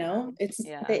 They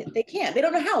can't, they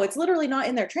don't know how. It's literally not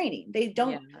in their training. They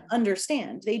don't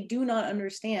understand. They do not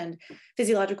understand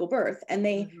physiological birth, and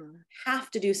they have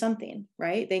to do something,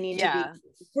 right? They need to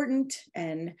be important,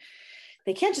 and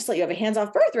they can't just let you have a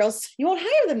hands-off birth, or else you won't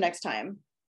hire them next time.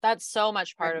 That's so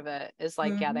much part of it, is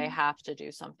like, they have to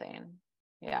do something.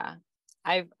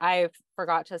 I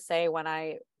forgot to say, when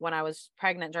I was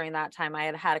pregnant during that time, I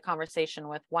had a conversation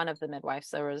with one of the midwives.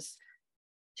 There was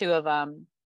two of them.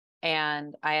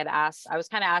 And I was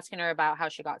kind of asking her about how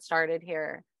she got started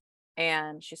here.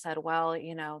 And she said, well,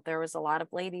 there was a lot of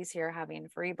ladies here having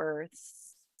free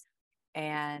births.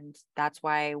 And that's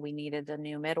why we needed a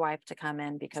new midwife to come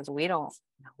in, because we don't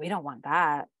want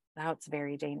that. That's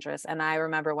very dangerous. And I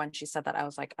remember when she said that, I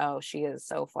was like, oh, she is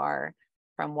so far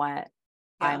from what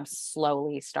I'm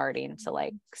slowly starting to,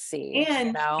 like, see.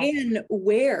 And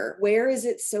where is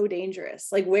it so dangerous?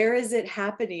 Like, where is it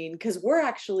happening? Because we're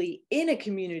actually in a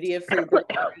community of free birth,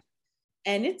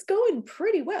 and it's going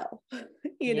pretty well.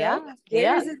 Where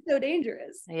is it so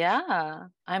dangerous?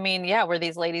 I mean, were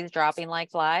these ladies dropping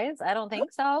like flies? I don't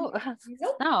think so.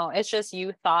 Nope. No, it's just,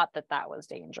 you thought that was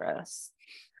dangerous.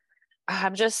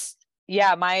 I'm just,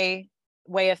 my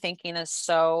way of thinking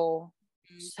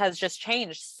has just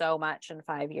changed so much in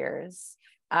 5 years.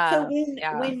 So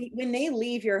when they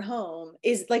leave your home,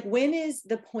 is like, when is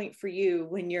the point for you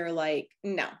when you're like,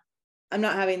 no, I'm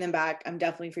not having them back, I'm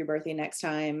definitely free birthing next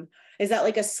time? Is that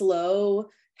like a slow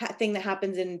thing that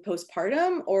happens in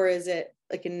postpartum, or is it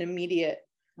like an immediate?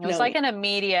 It was like an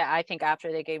immediate, I think,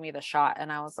 after they gave me the shot,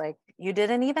 and I was like, you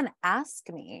didn't even ask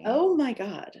me. Oh my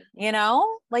God.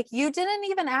 Like, you didn't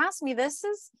even ask me.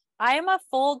 I am a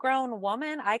full grown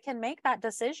woman. I can make that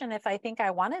decision if I think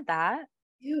I wanted that.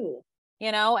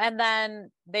 And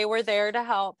then they were there to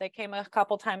help. They came a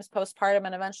couple times postpartum,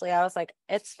 and eventually I was like,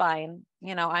 it's fine.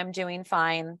 I'm doing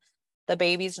fine. The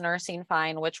baby's nursing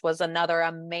fine, which was another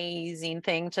amazing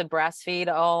thing to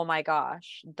breastfeed. Oh my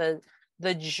gosh.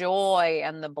 The joy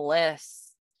and the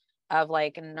bliss of,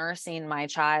 like, nursing my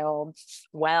child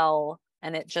well,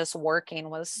 and it just working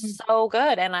was so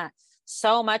good. And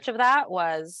so much of that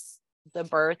was the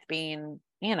birth being,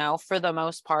 for the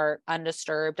most part,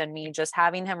 undisturbed, and me just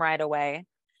having him right away.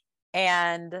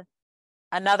 And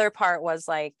another part was,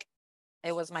 like,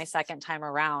 it was my second time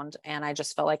around, and I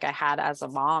just felt like I had, as a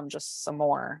mom, just some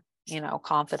more,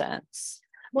 confidence.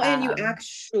 Well, and you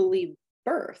actually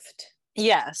birthed.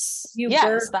 Yes. You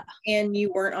birthed, and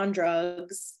you weren't on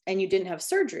drugs, and you didn't have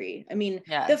surgery. I mean,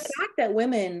 the fact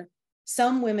that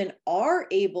some women are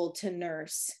able to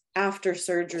nurse after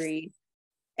surgery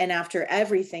and after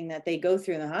everything that they go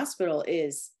through in the hospital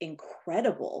is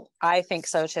incredible. I think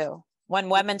so too. When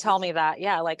women tell me that,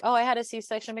 like, oh, I had a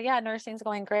C-section, but nursing's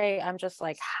going great, I'm just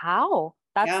like, how?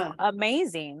 That's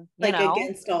amazing. Like,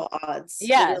 against all odds.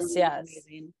 Yes.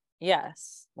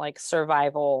 Yes. Like,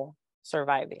 surviving.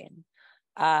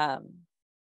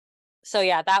 So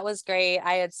that was great.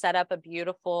 I had set up a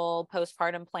beautiful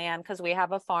postpartum plan, because we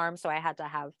have a farm, so I had to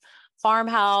have farm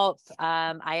help.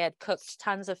 I had cooked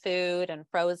tons of food and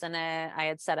frozen it. I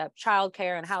had set up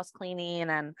childcare and house cleaning,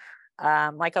 and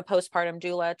like a postpartum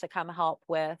doula to come help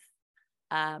with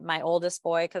my oldest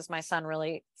boy, because my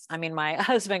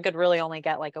husband could really only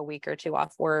get like a week or two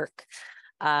off work.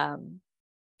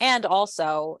 And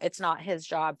also, it's not his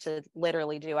job to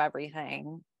literally do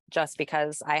everything just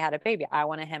because I had a baby. I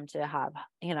wanted him to have,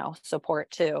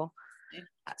 support too.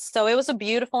 So it was a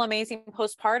beautiful, amazing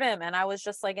postpartum. And I was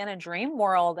just like in a dream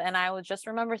world. And I would just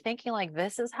remember thinking, like,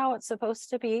 this is how it's supposed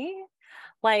to be.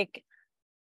 Like,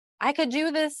 I could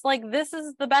do this. Like, this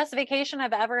is the best vacation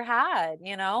I've ever had,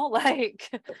 like,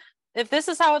 if this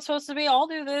is how it's supposed to be, I'll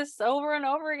do this over and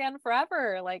over again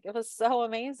forever. Like, it was so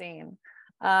amazing.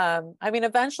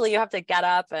 Eventually you have to get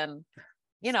up and,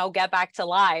 get back to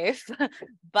life,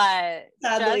 but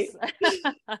I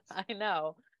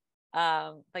know.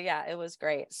 But it was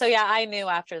great. So I knew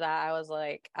after that, I was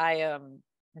like, I am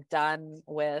done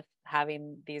with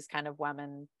having these kind of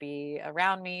women be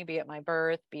around me, be at my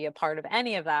birth, be a part of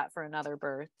any of that for another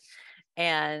birth.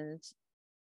 And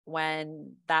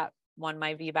when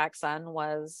my VBAC son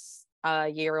was a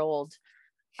year old,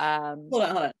 Hold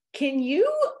on. Can you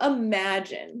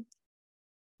imagine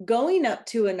going up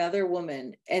to another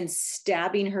woman and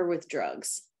stabbing her with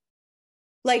drugs?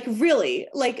 Like, really,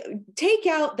 like, take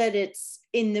out that it's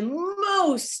in the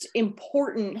most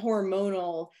important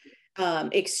hormonal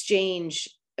exchange,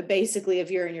 basically, of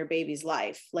your and your baby's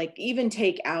life. Like, even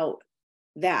take out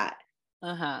that.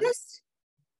 Just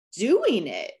doing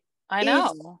it. I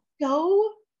know.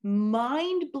 So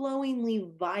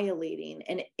mind-blowingly violating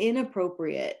and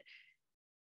inappropriate.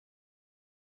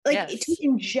 Like, to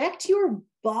inject your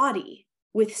body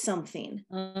with something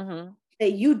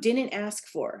that you didn't ask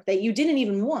for, that you didn't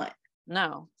even want.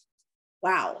 No.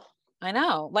 Wow. I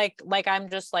know. Like I'm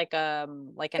just like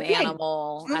an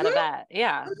animal at a vet.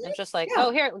 Yeah. It's just like,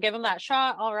 oh, here, give him that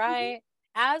shot. All right.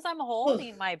 As I'm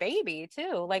holding my baby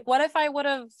too. Like, what if I would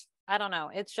have, I don't know.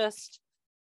 It's just,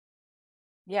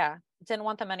 didn't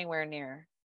want them anywhere near.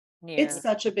 It's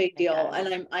such a big deal.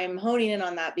 And I'm honing in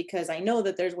on that because I know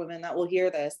that there's women that will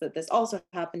hear this, that this also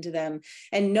happened to them.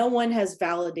 And no one has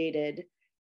validated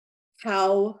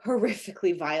how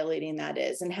horrifically violating that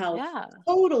is, and how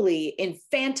totally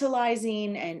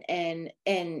infantilizing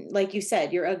and like you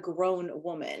said, you're a grown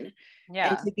woman,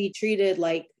 and to be treated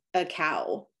like a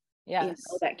cow,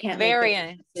 that can't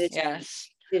make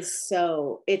is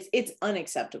so it's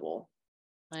unacceptable.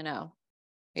 I know.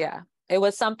 Yeah. It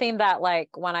was something that,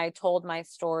 like, when I told my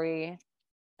story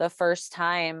the first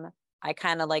time, I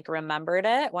kind of like remembered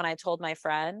it when I told my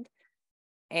friend,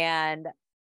 and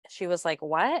she was like,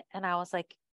 what? And I was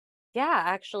like, yeah,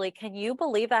 actually, can you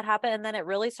believe that happened? And then it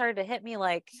really started to hit me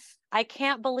like, I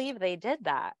can't believe they did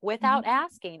that without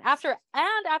asking. After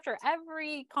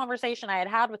every conversation I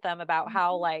had with them about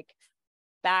how like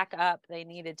back up they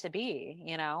needed to be,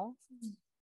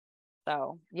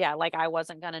 So like I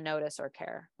wasn't going to notice or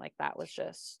care. Like that was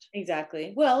just.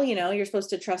 Exactly. Well, you're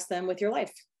supposed to trust them with your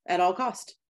life at all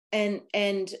cost. And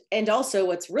also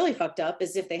what's really fucked up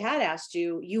is if they had asked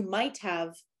you, you might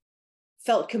have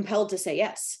felt compelled to say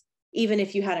yes, even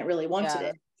if you hadn't really wanted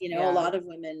it. A lot of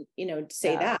women,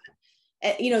 say that.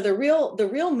 The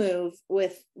real move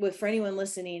with for anyone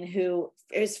listening who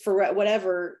is, for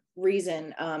whatever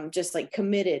reason, just like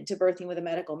committed to birthing with a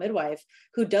medical midwife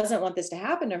who doesn't want this to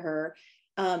happen to her,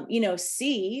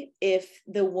 see if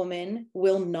the woman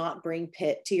will not bring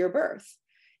Pitt to your birth.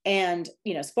 And,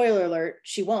 spoiler alert,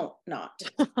 she won't not.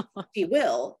 She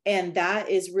will. And that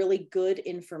is really good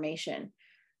information,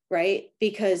 right?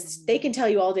 Because they can tell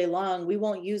you all day long, we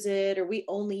won't use it, or we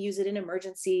only use it in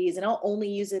emergencies, and I'll only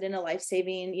use it in a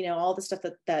life-saving, all the stuff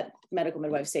that medical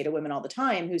midwives say to women all the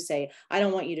time, who say, I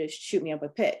don't want you to shoot me up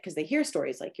with Pitt, because they hear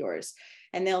stories like yours,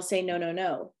 and they'll say,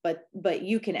 no. But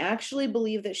you can actually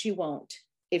believe that she won't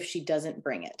if she doesn't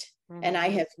bring it. And I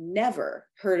have never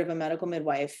heard of a medical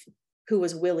midwife who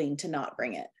was willing to not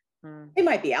bring it. It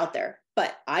might be out there,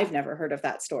 but I've never heard of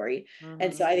that story.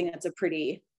 And so I think that's a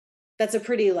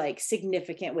pretty like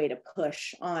significant way to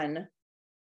push on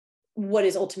what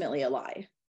is ultimately a lie.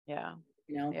 Yeah.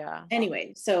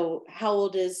 Anyway, so how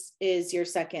old is your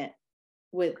second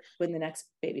when the next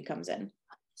baby comes in?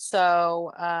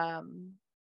 So, I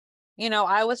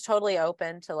was totally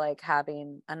open to like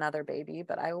having another baby,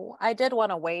 but I did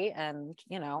want to wait and,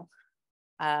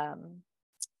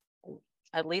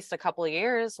 at least a couple of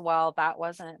years while that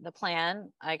wasn't the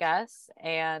plan, I guess.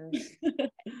 And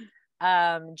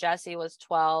Jesse was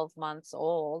 12 months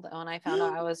old when I found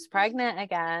out I was pregnant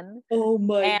again. Oh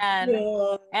my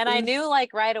God. And I knew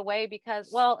like right away because,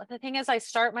 well, the thing is I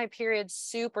start my period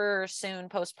super soon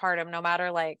postpartum, no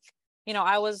matter like,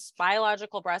 I was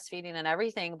biological breastfeeding and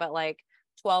everything, but like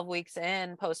 12 weeks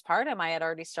in postpartum, I had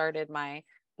already started my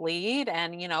bleed.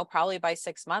 And, probably by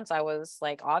 6 months, I was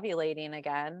like ovulating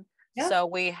again. Yeah. So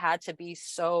we had to be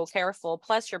so careful.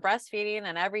 Plus you're breastfeeding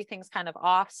and everything's kind of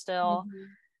off still.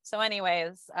 So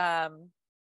anyways, I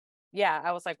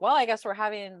was like, well, I guess we're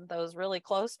having those really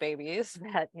close babies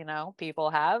that, people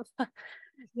have.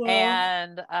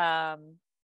 And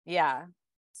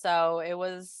so it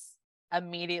was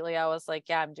immediately, I was like,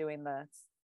 yeah, I'm doing this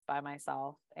by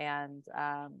myself. And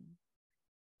I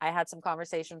had some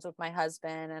conversations with my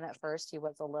husband, and at first he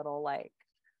was a little like,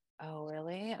 oh,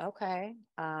 really? Okay.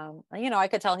 I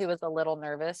could tell he was a little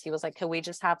nervous. He was like, could we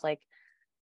just have like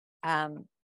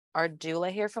our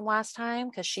doula here from last time?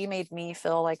 Because she made me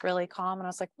feel like really calm. And I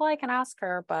was like, well, I can ask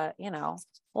her, but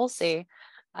we'll see.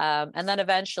 And then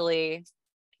eventually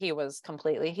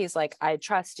he's like, I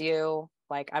trust you.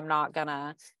 Like,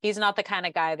 he's not the kind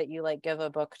of guy that you like give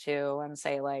a book to and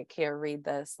say like, here, read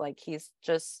this. Like, he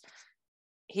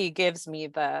gives me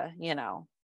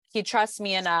he trusts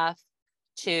me enough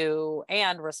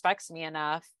and respects me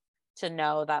enough to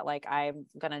know that like I'm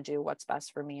going to do what's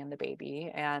best for me and the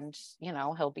baby, and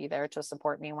he'll be there to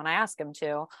support me when I ask him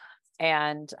to.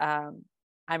 And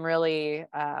I'm really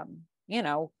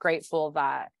grateful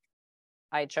that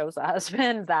I chose a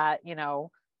husband that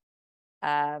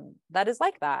that is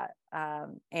like that,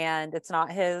 and it's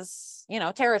not his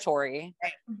territory.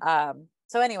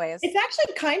 So anyways, it's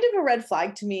actually kind of a red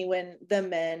flag to me when the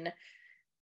men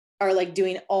are like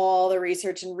doing all the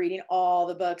research and reading all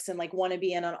the books and like want to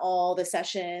be in on all the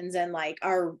sessions and like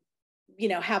are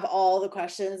have all the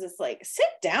questions. It's like, sit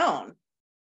down,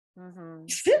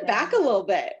 sit back a little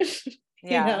bit.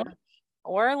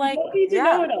 Or like, you don't need to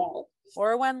know it all.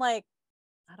 Or when like,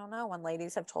 I don't know, when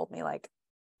ladies have told me like,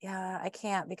 yeah, I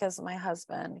can't because of my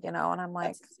husband, and I'm like,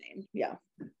 that's the same. Yeah.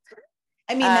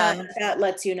 I mean, that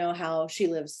lets you know how she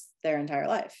lives their entire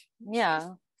life. Yeah.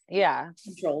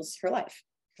 Controls her life.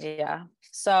 Yeah.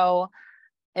 So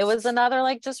it was another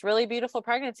like just really beautiful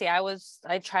pregnancy.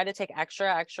 I tried to take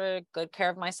extra good care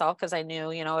of myself because I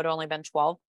knew, it had only been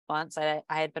 12 months. I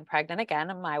had been pregnant again,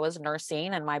 and I was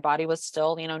nursing, and my body was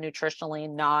still, nutritionally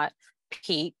not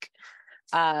peak.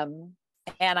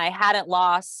 And I hadn't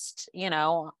lost,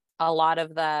 a lot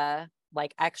of the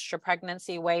like extra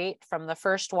pregnancy weight from the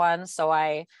first one. So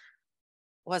I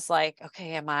was like,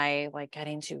 okay, am I like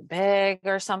getting too big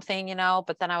or something,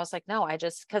 but then I was like, no,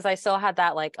 cause I still had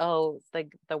that like, oh,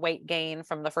 the weight gain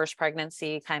from the first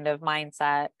pregnancy kind of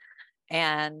mindset.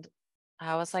 And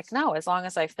I was like, no, as long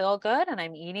as I feel good and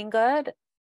I'm eating good,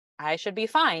 I should be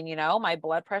fine. My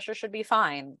blood pressure should be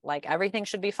fine. Like everything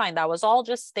should be fine. That was all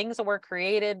just things that were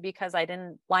created because I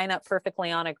didn't line up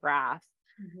perfectly on a graph.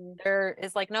 There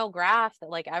is like no graph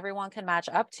that like everyone can match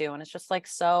up to. And it's just like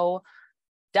so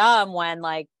dumb when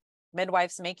like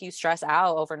midwives make you stress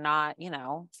out over not,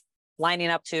 lining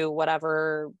up to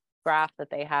whatever graph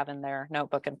that they have in their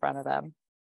notebook in front of them.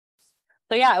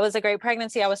 So yeah, it was a great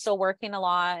pregnancy. I was still working a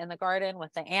lot in the garden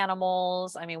with the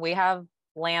animals. I mean, we have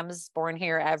lambs born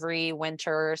here every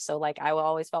winter. So like, I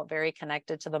always felt very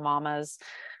connected to the mamas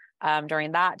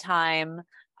during that time.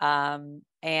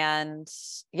 And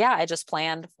yeah, I just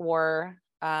planned for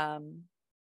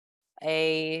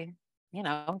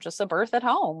just a birth at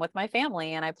home with my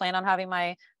family. And I planned on having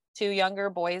my 2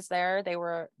 younger boys there.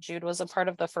 Jude was a part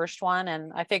of the first one.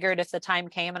 And I figured if the time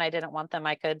came and I didn't want them,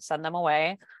 I could send them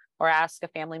away or ask a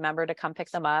family member to come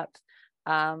pick them up.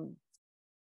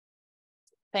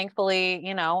 Thankfully,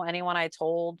 anyone I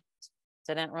told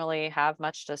didn't really have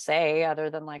much to say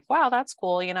other than like, wow, that's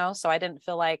cool, so I didn't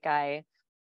feel like I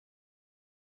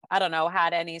don't know,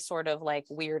 had any sort of like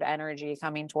weird energy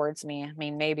coming towards me. I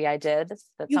mean, maybe I did,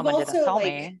 that someone didn't tell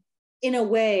me. In a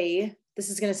way, this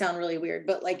is going to sound really weird,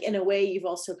 but like in a way, you've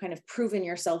also kind of proven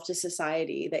yourself to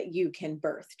society that you can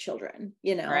birth children,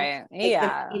 Right. Like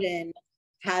the maiden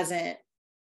hasn't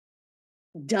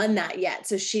done that yet.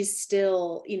 So she's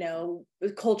still,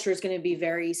 the culture is going to be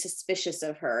very suspicious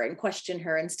of her and question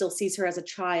her and still sees her as a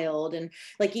child. And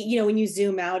like, when you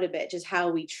zoom out a bit, just how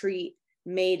we treat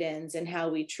maidens and how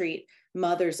we treat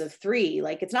mothers of 3,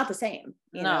 like it's not the same.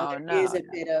 There is a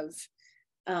bit of,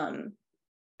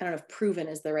 I don't know if proven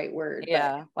is the right word.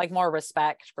 Yeah. But like more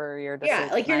respect for your decision.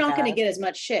 Yeah. Like you're not going to get as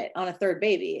much shit on a 3rd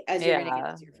baby as you're going to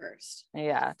get with your first.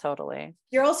 Yeah, totally.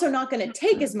 You're also not going to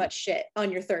take as much shit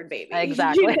on your 3rd baby.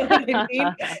 Exactly. You know what I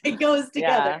mean? It goes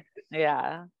together.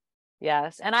 Yeah.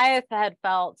 Yes. And I had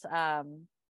felt,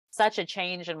 such a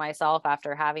change in myself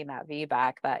after having that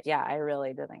VBAC that, I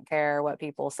really didn't care what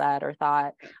people said or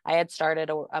thought. I had started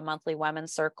a monthly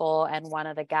women's circle, and one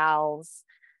of the gals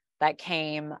that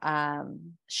came,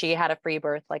 she had a free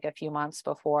birth like a few months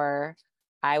before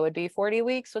I would be 40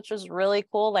 weeks, which was really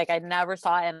cool. Like I never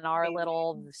thought in our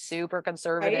little super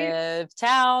conservative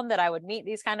town that I would meet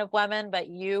these kind of women, but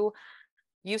you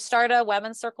start a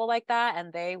women's circle like that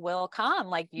and they will come.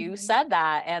 Like you said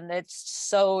that, and it's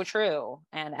so true.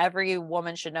 And every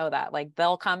woman should know that, like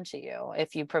they'll come to you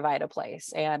if you provide a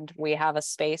place. And we have a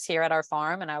space here at our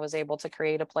farm, and I was able to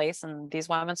create a place, and these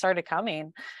women started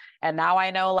coming. And now I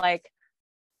know like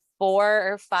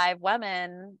 4 or 5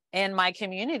 women in my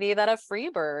community that have free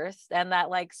birth and that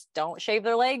like don't shave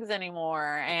their legs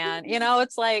anymore. And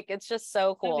it's like, it's just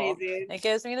so cool. Amazing. It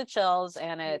gives me the chills,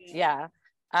 and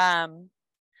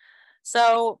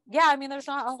so I mean, there's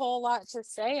not a whole lot to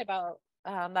say about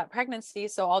that pregnancy.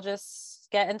 So I'll just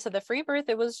get into the free birth.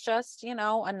 It was just,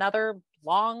 another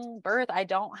long birth.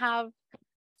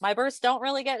 My births don't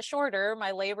really get shorter.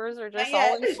 My labors are just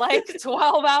always like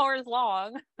 12 hours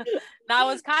long. And I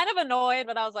was kind of annoyed,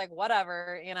 but I was like,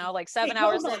 whatever, like 7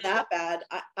 hours. Not that bad.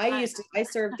 I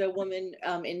served a woman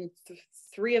in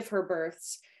 3 of her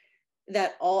births.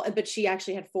 that but she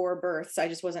actually had 4 births. I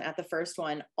just wasn't at the first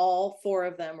one. All 4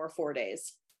 of them were 4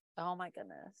 days. Oh my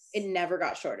goodness. It never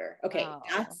got shorter. Okay. Oh.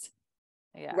 That's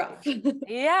rough.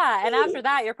 Yeah. And after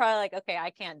that, you're probably like, okay,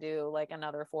 I can't do like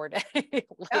another 4-day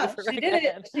Yeah, labor she again. did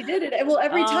it. She did it. And well,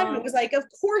 every time it was like, of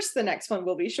course the next one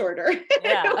will be shorter.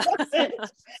 Yeah.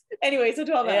 Anyway, so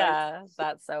 12 hours. Yeah,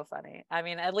 that's so funny. I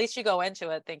mean, at least you go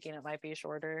into it thinking it might be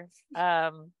shorter.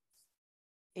 Yeah,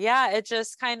 it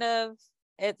just kind of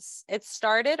it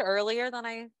started earlier than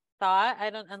I thought.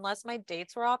 I don't, unless my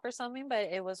dates were off or something, but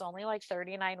it was only like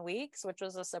 39 weeks, which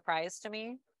was a surprise to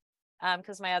me.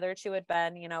 Because my other 2 had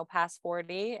been, past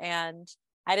 40, and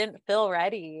I didn't feel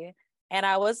ready. And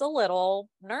I was a little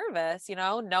nervous,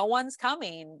 no one's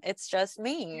coming. It's just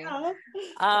me.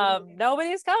 Yeah.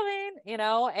 Nobody's coming,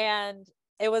 and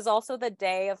it was also the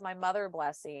day of my mother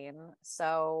blessing.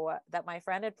 So that my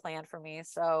friend had planned for me.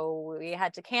 So we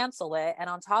had to cancel it.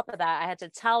 And on top of that, I had to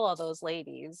tell all those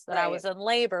ladies that I was in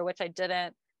labor, which I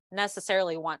didn't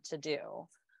necessarily want to do.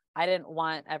 I didn't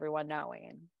want everyone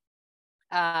knowing.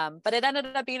 But it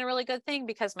ended up being a really good thing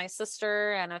because my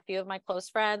sister and a few of my close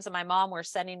friends and my mom were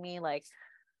sending me like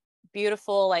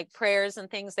beautiful like prayers and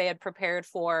things they had prepared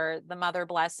for the mother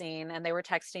blessing, and they were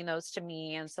texting those to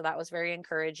me, and so that was very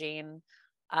encouraging.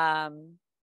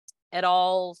 It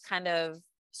all kind of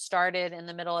started in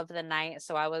the middle of the night,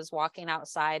 so I was walking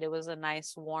outside. It was a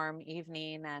nice warm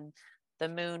evening and the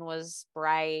moon was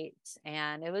bright,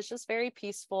 and it was just very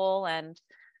peaceful, and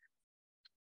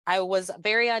I was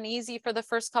very uneasy for the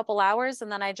first couple hours,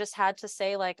 and then I just had to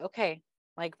say like, okay,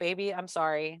 like, baby, I'm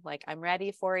sorry, like, I'm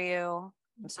ready for you.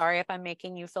 I'm sorry if I'm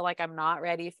making you feel like I'm not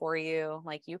ready for you.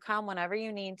 Like, you come whenever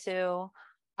you need to.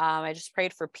 I just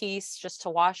prayed for peace just to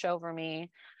wash over me.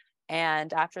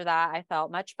 And after that, I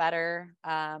felt much better.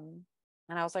 And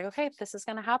I was like, okay, if this is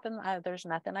going to happen, there's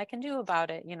nothing I can do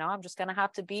about it. I'm just going to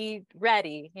have to be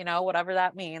ready, whatever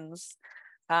that means.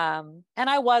 And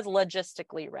I was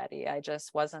logistically ready. I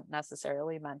just wasn't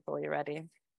necessarily mentally ready.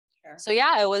 Sure. So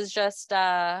yeah, it was just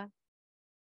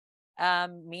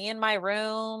me in my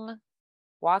room,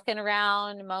 walking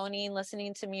around, moaning,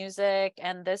 listening to music.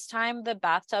 And this time the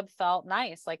bathtub felt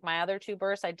nice. Like my other 2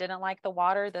 births, I didn't like the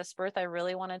water. This birth, I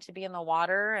really wanted to be in the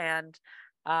water. And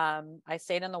I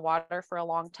stayed in the water for a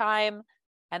long time,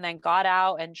 and then got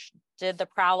out and did the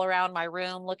prowl around my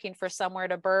room looking for somewhere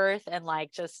to birth, and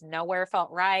like just nowhere felt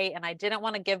right. And I didn't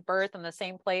want to give birth in the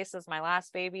same place as my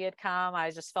last baby had come. I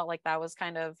just felt like that was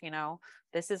kind of,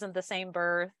 this isn't the same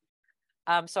birth.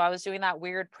 So I was doing that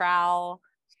weird prowl,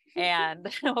 and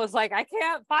I was like, I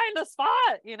can't find a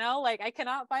spot, like I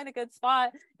cannot find a good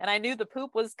spot. And I knew the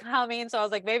poop was coming. So I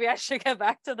was like, maybe I should get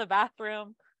back to the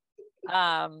bathroom.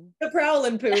 The prowl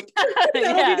and poop.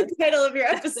 That'll be the title of your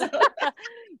episode.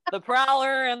 The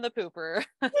prowler and the pooper.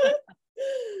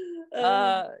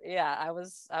 Yeah, I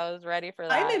was ready for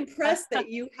that. I'm impressed that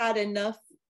you had enough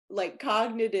like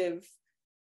cognitive,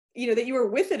 that you were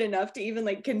with it enough to even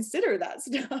like consider that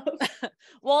stuff.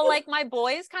 Well, like my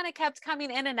boys kind of kept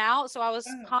coming in and out, so I was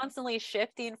constantly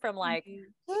shifting from like,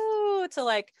 ooh, to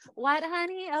like, what,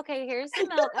 honey? Okay, here's the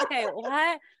milk. Okay,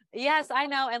 what? Yes, I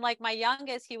know. And like my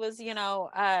youngest, he was,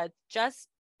 just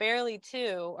barely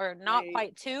 2, or not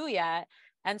quite 2 yet.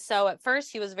 And so at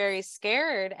first he was very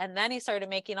scared, and then he started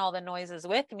making all the noises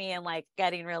with me and like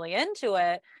getting really into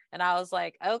it. And I was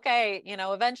like, okay,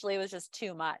 eventually it was just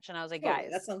too much. And I was like,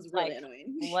 guys, that sounds really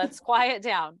annoying. Let's quiet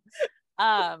down.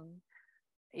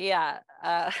 Yeah.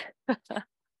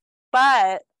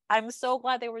 But I'm so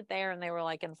glad they were there and they were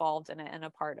like involved in it and a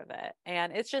part of it.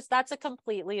 And it's just, that's a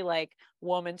completely like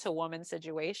woman to woman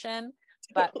situation.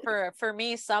 But for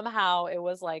me, somehow it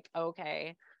was like,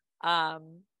 okay.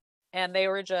 And they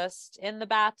were just in the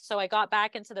bath. So I got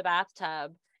back into the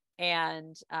bathtub,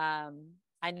 and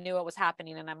I knew what was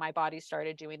happening, and then my body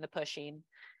started doing the pushing,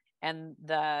 and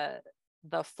the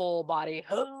full body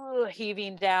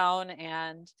heaving down.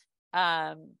 And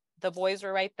the boys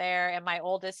were right there. And my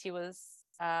oldest, he was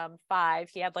 5.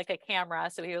 He had like a camera,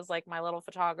 so he was like my little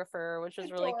photographer, which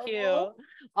was really cute.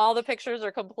 All the pictures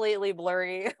are completely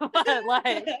blurry,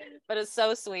 but it's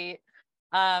so sweet.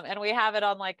 And we have it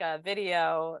on like a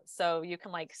video, so you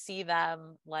can like see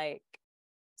them, like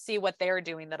see what they're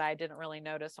doing that I didn't really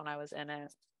notice when I was in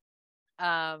it.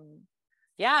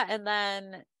 Yeah. And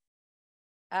then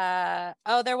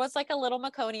there was like a little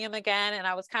meconium again, and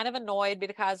I was kind of annoyed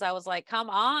because I was like, come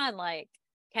on, like,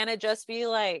 can it just be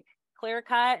like clear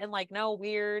cut and like no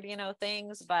weird,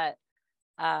 things? But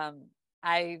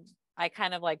I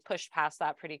kind of like pushed past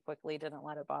that pretty quickly, didn't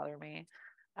let it bother me.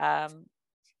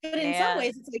 But in some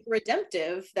ways it's like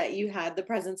redemptive that you had the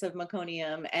presence of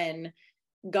meconium and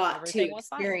got to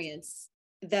experience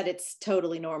that it's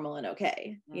totally normal and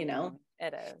okay, you know?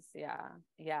 It is. Yeah.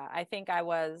 Yeah. I think I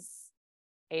was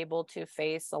able to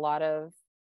face a lot of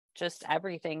just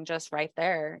everything just right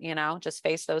there, you know, just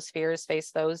face those fears,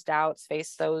 face those doubts,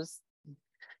 face those,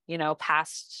 you know,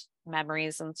 past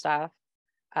memories and stuff.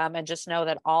 And just know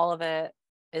that all of it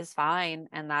is fine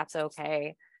and that's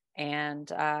okay.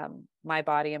 And my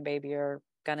body and baby are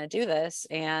going to do this.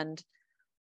 And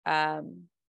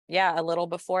yeah, a little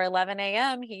before 11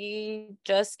 a.m., he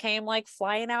just came like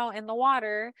flying out in the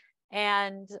water.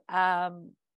 And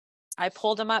I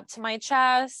pulled him up to my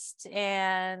chest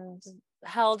and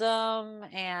held him,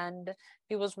 and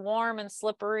he was warm and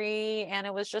slippery. And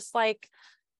it was just like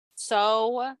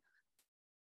so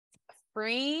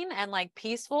freeing and like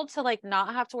peaceful to like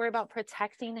not have to worry about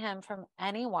protecting him from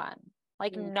anyone.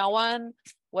 Like no one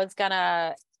was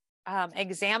gonna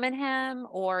examine him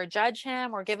or judge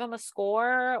him or give him a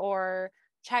score or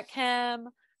check him.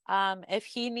 If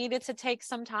he needed to take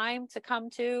some time to come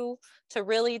to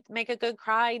really make a good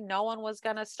cry, no one was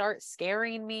gonna start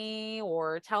scaring me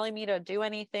or telling me to do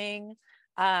anything.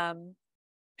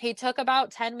 He took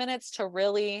about 10 minutes to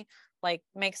really like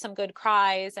make some good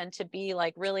cries and to be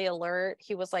like really alert.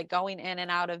 He was like going in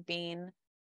and out of being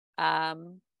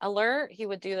alert. He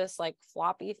would do this like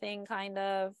floppy thing kind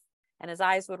of, and his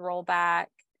eyes would roll back,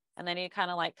 and then he'd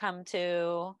kind of like come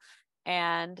to.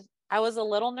 And I was a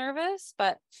little nervous,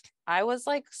 but I was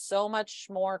like so much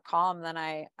more calm than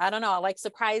I don't know, like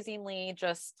surprisingly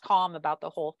just calm about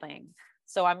the whole thing.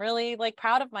 So I'm really like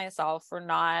proud of myself for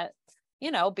not,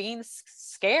 you know, being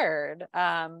scared.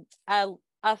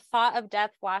 A thought of death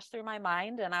flashed through my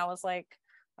mind, and I was like,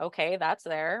 okay, that's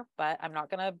there, but I'm not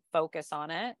going to focus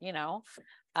on it, you know?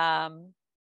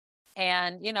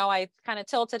 And, you know, I kind of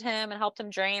tilted him and helped him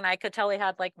drain. I could tell he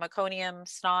had like meconium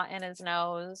snot in his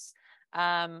nose.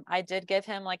 I did give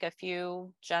him like a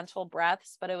few gentle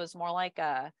breaths, but it was more like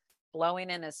a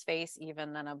blowing in his face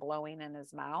even than a blowing in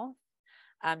his mouth.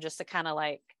 Just to kind of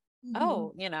like,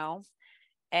 oh, you know,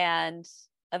 and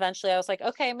eventually I was like,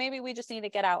 okay, maybe we just need to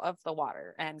get out of the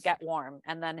water and get warm.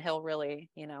 And then he'll really,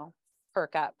 you know,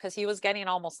 perk up, because he was getting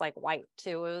almost like white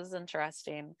too. It was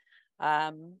interesting.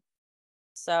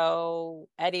 So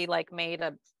Eddie like made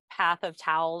a path of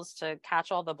towels to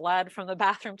catch all the blood from the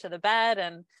bathroom to the bed.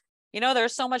 And, you know,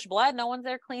 there's so much blood, no one's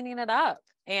there cleaning it up.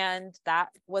 And that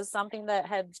was something that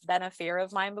had been a fear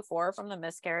of mine before from the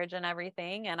miscarriage and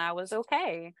everything. And I was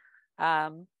okay.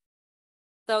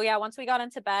 So yeah, once we got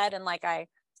into bed and like I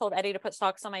told Eddie to put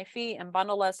socks on my feet and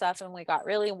bundle us up, and we got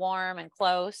really warm and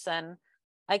close. And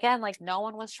again, like no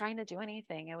one was trying to do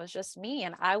anything. It was just me,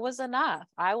 and I was enough.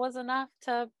 I was enough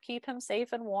to keep him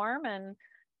safe and warm and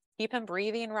keep him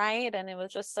breathing right. And it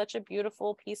was just such a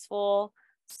beautiful, peaceful,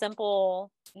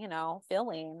 simple, you know,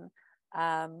 feeling.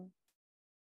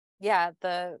 Yeah,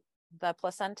 the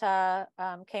placenta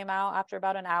came out after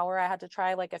about an hour. I had to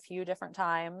try like a few different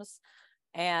times.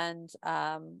 And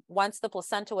once the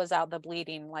placenta was out, the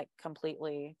bleeding like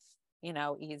completely, you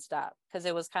know, eased up, because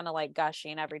it was kind of like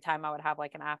gushing every time I would have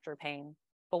like an after pain.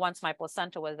 But once my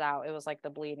placenta was out, it was like the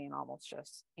bleeding almost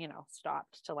just, you know,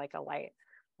 stopped to like a light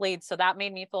bleed. So that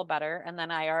made me feel better. And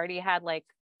then I already had like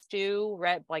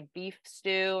like beef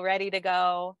stew ready to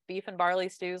go. Beef and barley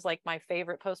stew is like my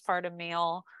favorite postpartum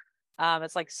meal.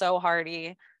 It's like so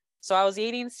hearty. So I was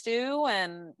eating stew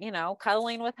and, you know,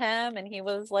 cuddling with him, and he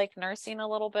was like nursing a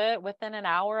little bit within an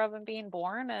hour of him being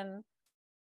born. And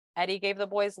Eddie gave the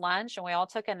boys lunch, and we all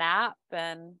took a nap,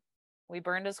 and we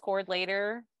burned his cord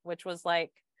later, which was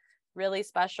like really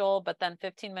special. But then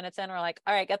 15 minutes in, we're like,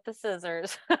 all right, get the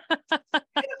scissors.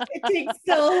 It takes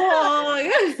so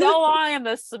long. So long, and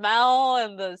the smell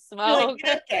and the smoke.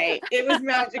 Like, okay, it was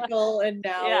magical, and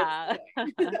now yeah.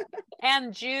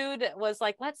 And Jude was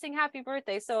like, let's sing happy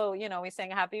birthday. So, you know, we sang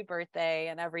happy birthday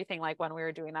and everything like when we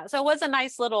were doing that. So it was a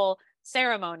nice little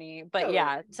ceremony, but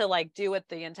yeah, to like do it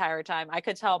the entire time. I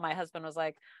could tell my husband was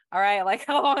like, all right, like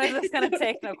how long is this going to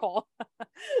take, Nicole?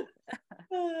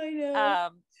 I know.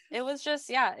 It was just,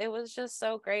 yeah, it was just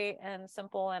so great and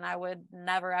simple. And I would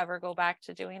never, ever go back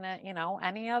to doing it, you know,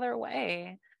 any other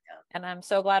way. Yeah. And I'm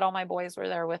so glad all my boys were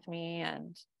there with me.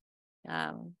 And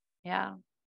yeah.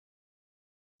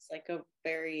 It's like a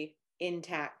very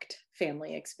intact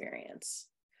family experience.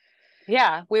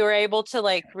 Yeah, we were able to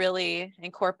like really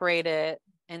incorporate it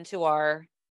into our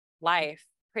life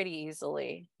pretty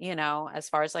easily, you know, as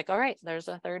far as like, all right, there's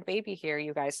a third baby here.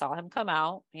 You guys saw him come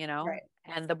out, you know, right.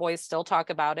 And the boys still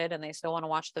talk about it, and they still want to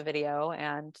watch the video.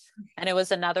 And it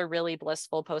was another really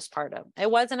blissful postpartum. It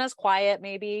wasn't as quiet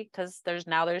maybe because there's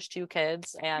 2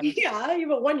 kids, and yeah, you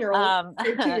have a 1-year-old, or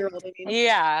 2-year-old. I mean.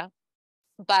 Yeah.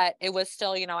 but it was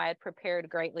still, you know, I had prepared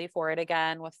greatly for it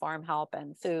again with farm help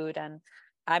and food. And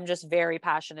I'm just very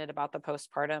passionate about the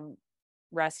postpartum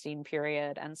resting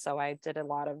period. And so I did a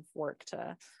lot of work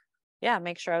to,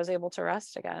 make sure I was able to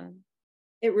rest again.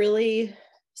 It really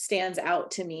stands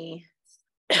out to me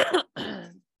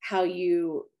how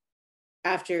you,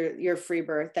 after your free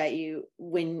birth, that you,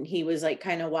 when he was like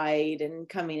kind of wide and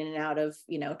coming in and out of,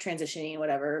 you know, transitioning,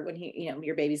 whatever, when he, you know,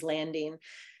 your baby's landing,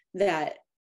 that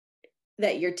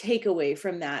your takeaway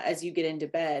from that as you get into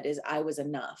bed is, I was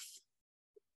enough.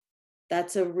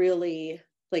 That's a really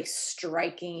like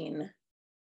striking,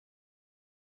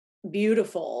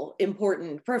 beautiful,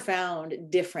 important, profound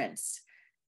difference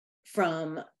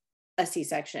from a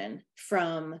C-section,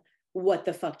 from what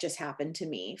the fuck just happened to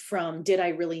me, from did I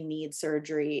really need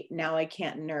surgery? Now I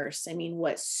can't nurse. I mean,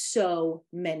 what so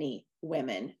many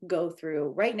women go through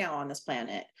right now on this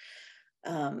planet,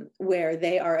 where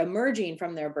they are emerging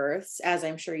from their births, as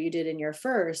I'm sure you did in your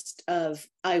first, of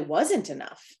I wasn't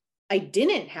enough. I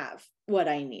didn't have what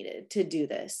I needed to do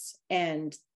this.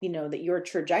 And, you know, that your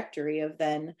trajectory of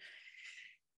then,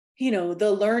 you know,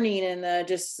 the learning and the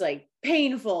just like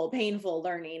painful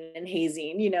learning and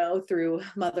hazing, you know, through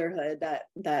motherhood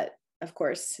that of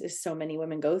course is so many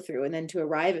women go through. And then to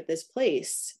arrive at this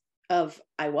place of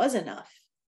I was enough,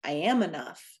 I am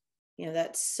enough, you know,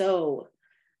 that's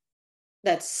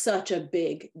such a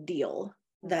big deal,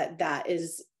 that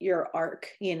is your arc,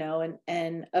 you know,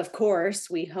 and of course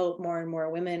we hope more and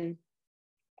more women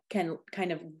can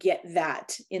kind of get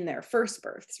that in their first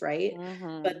births, right?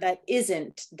 Mm-hmm. But that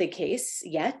isn't the case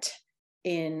yet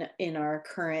in our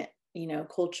current, you know,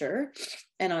 culture.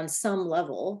 And on some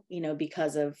level, you know,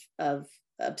 because of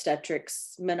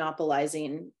obstetrics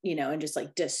monopolizing, you know, and just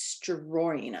like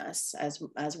destroying us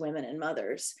as women and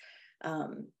mothers,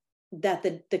 that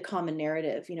the common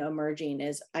narrative, you know, emerging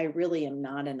is I really am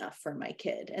not enough for my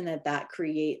kid, and that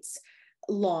creates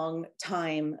lifelong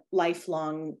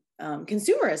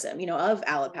consumerism, you know, of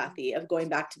allopathy, of going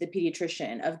back to the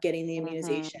pediatrician, of getting the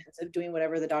immunizations, of doing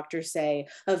whatever the doctors say,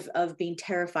 of being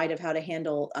terrified of how to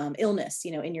handle illness,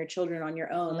 you know, in your children on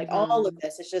your own, like all of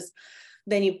this. It's just,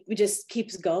 then it just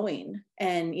keeps going.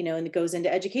 And, you know, and it goes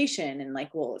into education and like,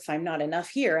 well, if I'm not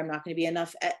enough here, I'm not going to be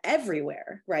enough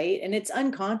everywhere. Right. And it's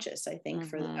unconscious, I think,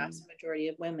 for the vast majority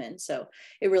of women. So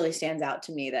it really stands out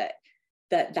to me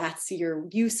that's your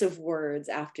use of words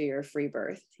after your free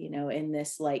birth, you know, in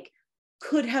this, like,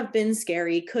 could have been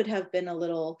scary, could have been a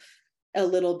little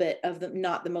bit of the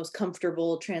not the most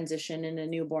comfortable transition in a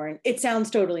newborn. It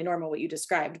sounds totally normal what you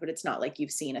described, but it's not like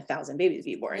you've seen 1,000 babies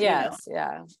be born. Yes, you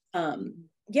know?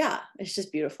 Yeah, it's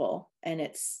just beautiful. And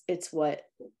it's what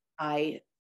I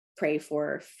pray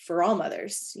for all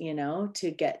mothers, you know,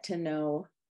 to get to know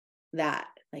that,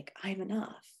 like, I'm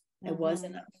enough. I was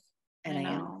enough, and I am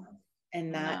enough.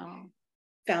 And that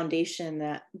foundation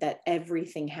that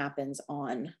everything happens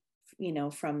on, you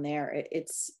know, from there, it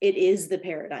is the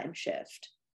paradigm shift.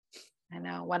 I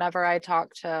know. Whenever I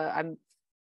talk to, I'm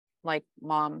like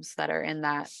moms that are in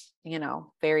that, you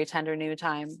know, very tender new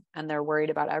time, and they're worried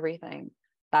about everything.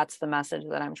 That's the message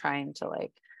that I'm trying to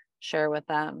like share with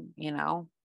them, you know,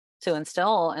 to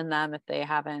instill in them, if they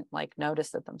haven't like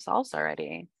noticed it themselves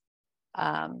already.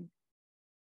 That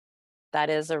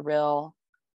is a real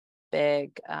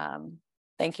big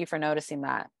thank you for noticing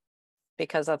that,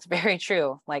 because that's very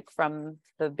true. Like from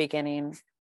the beginning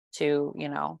to, you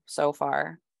know, so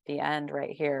far, the end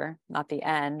right here, not the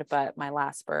end, but my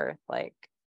last birth, like,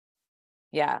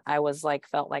 yeah, I was like,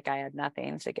 felt like I had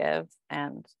nothing to give.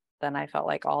 And then I felt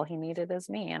like all he needed is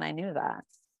me. And I knew that.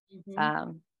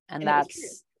 And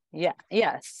that's,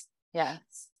 yes.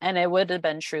 And it would have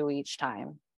been true each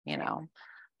time, you know,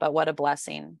 but what a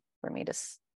blessing for me to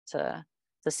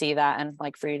see that, and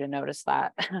like for you to notice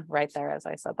that right there as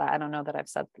I said that. I don't know that I've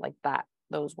said like that,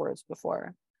 those words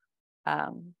before. I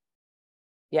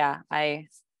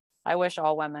wish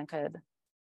all women could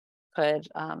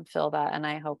feel that, and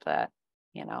I hope that,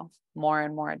 you know, more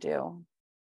and more do,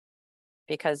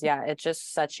 because it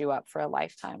just sets you up for a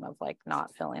lifetime of like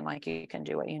not feeling like you can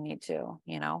do what you need to,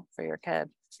 you know, for your kid.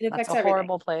 That's a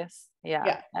horrible place.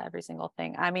 Every single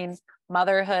thing. I mean,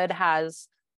 motherhood has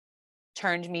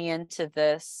turned me into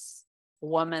this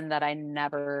woman that I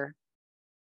never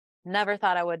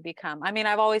thought I would become. I mean,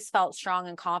 I've always felt strong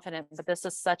and confident, but this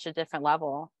is such a different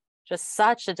level, just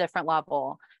such a different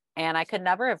level. And I could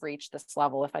never have reached this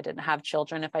level if I didn't have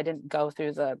children, if I didn't go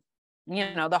through the,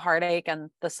 you know, the heartache and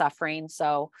the suffering.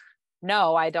 So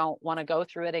no, I don't want to go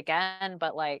through it again,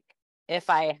 but like, if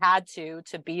I had to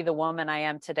be the woman I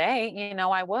am today, you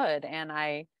know, I would. And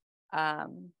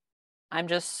I'm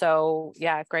just so,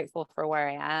 grateful for where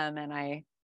I am. And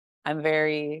I'm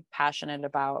very passionate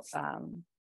about,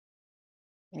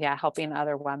 helping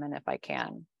other women if I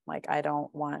can. Like, I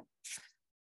don't want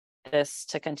this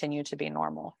to continue to be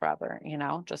normal forever,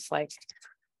 just like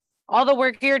all the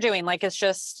work you're doing. Like, it's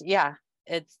just,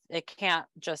 it can't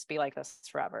just be like this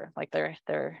forever. Like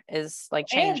there is like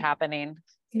change happening.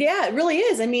 Yeah, it really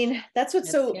is. I mean, that's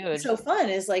what's It's so fun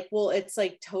is like, well, it's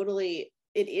like totally,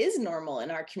 it is normal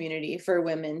in our community for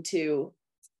women to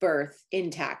birth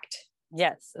intact.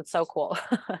 Yes, it's so cool.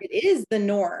 It is the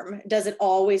norm. Does it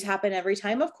always happen every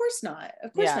time? Of course not.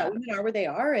 Of course not. Women are where they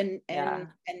are, and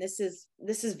this is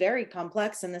very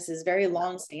complex, and this is very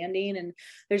long standing, and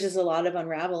there's just a lot of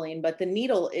unraveling. But the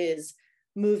needle is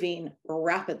moving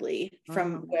rapidly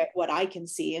from what I can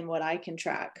see and what I can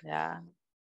track. Yeah,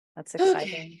 that's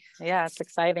exciting. Okay. Yeah, it's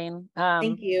exciting.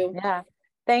 Thank you. Yeah,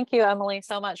 thank you, Emily,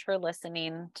 so much for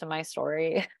listening to my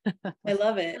story. I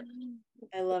love it.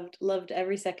 I loved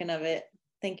every second of it.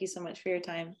 Thank you so much for your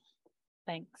time.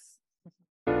 Thanks.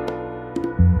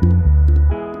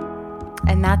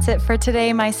 And that's it for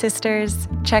today, my sisters.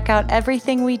 Check out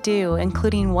everything we do,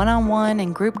 including one-on-one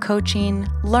and group coaching,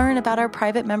 learn about our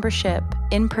private membership,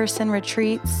 in-person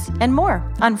retreats, and more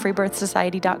on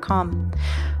freebirthsociety.com.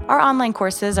 Our online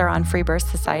courses are on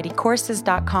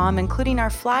freebirthsocietycourses.com, including our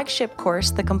flagship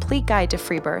course, The Complete Guide to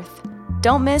Free Birth.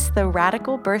 Don't miss the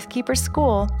Radical Birthkeeper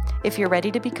School if you're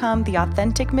ready to become the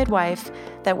authentic midwife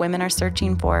that women are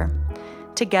searching for.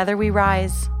 Together we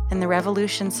rise, and the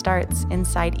revolution starts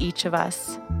inside each of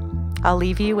us. I'll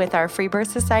leave you with our Free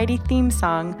Birth Society theme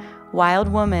song, Wild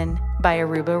Woman by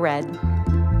Aruba Red.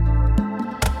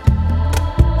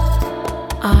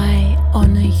 I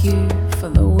honor you for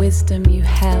the wisdom you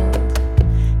held,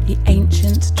 the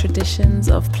ancient traditions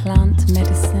of plant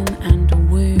medicine and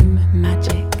womb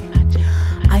magic.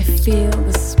 I feel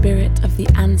the spirit of the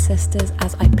ancestors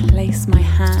as I place my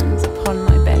hands upon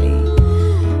my belly.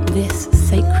 This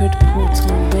sacred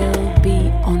portal will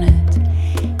be honored.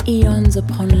 Eons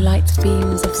upon light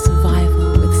beams of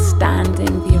survival,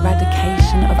 withstanding the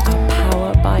eradication of our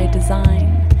power by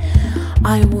design.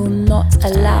 I will not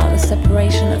allow the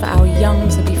separation of our young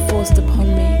to be forced upon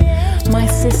me. My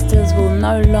sisters will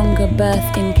no longer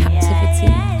birth in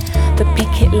captivity. The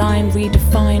picket line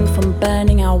redefined from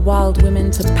burning our wild women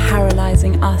to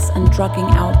paralyzing us and drugging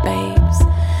our babes.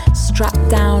 Strapped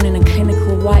down in a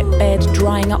clinical white bed,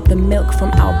 drying up the milk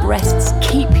from our breasts,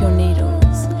 keep your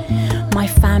needles. My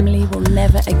family will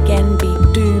never again be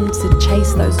doomed to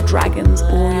chase those dragons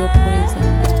or your poison.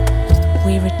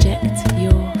 We reject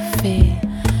your fear.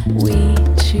 We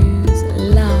choose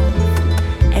love.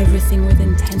 Everything with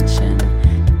intention.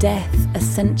 Death,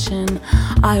 ascension.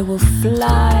 I will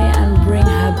fly and bring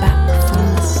her back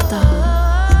from the stars.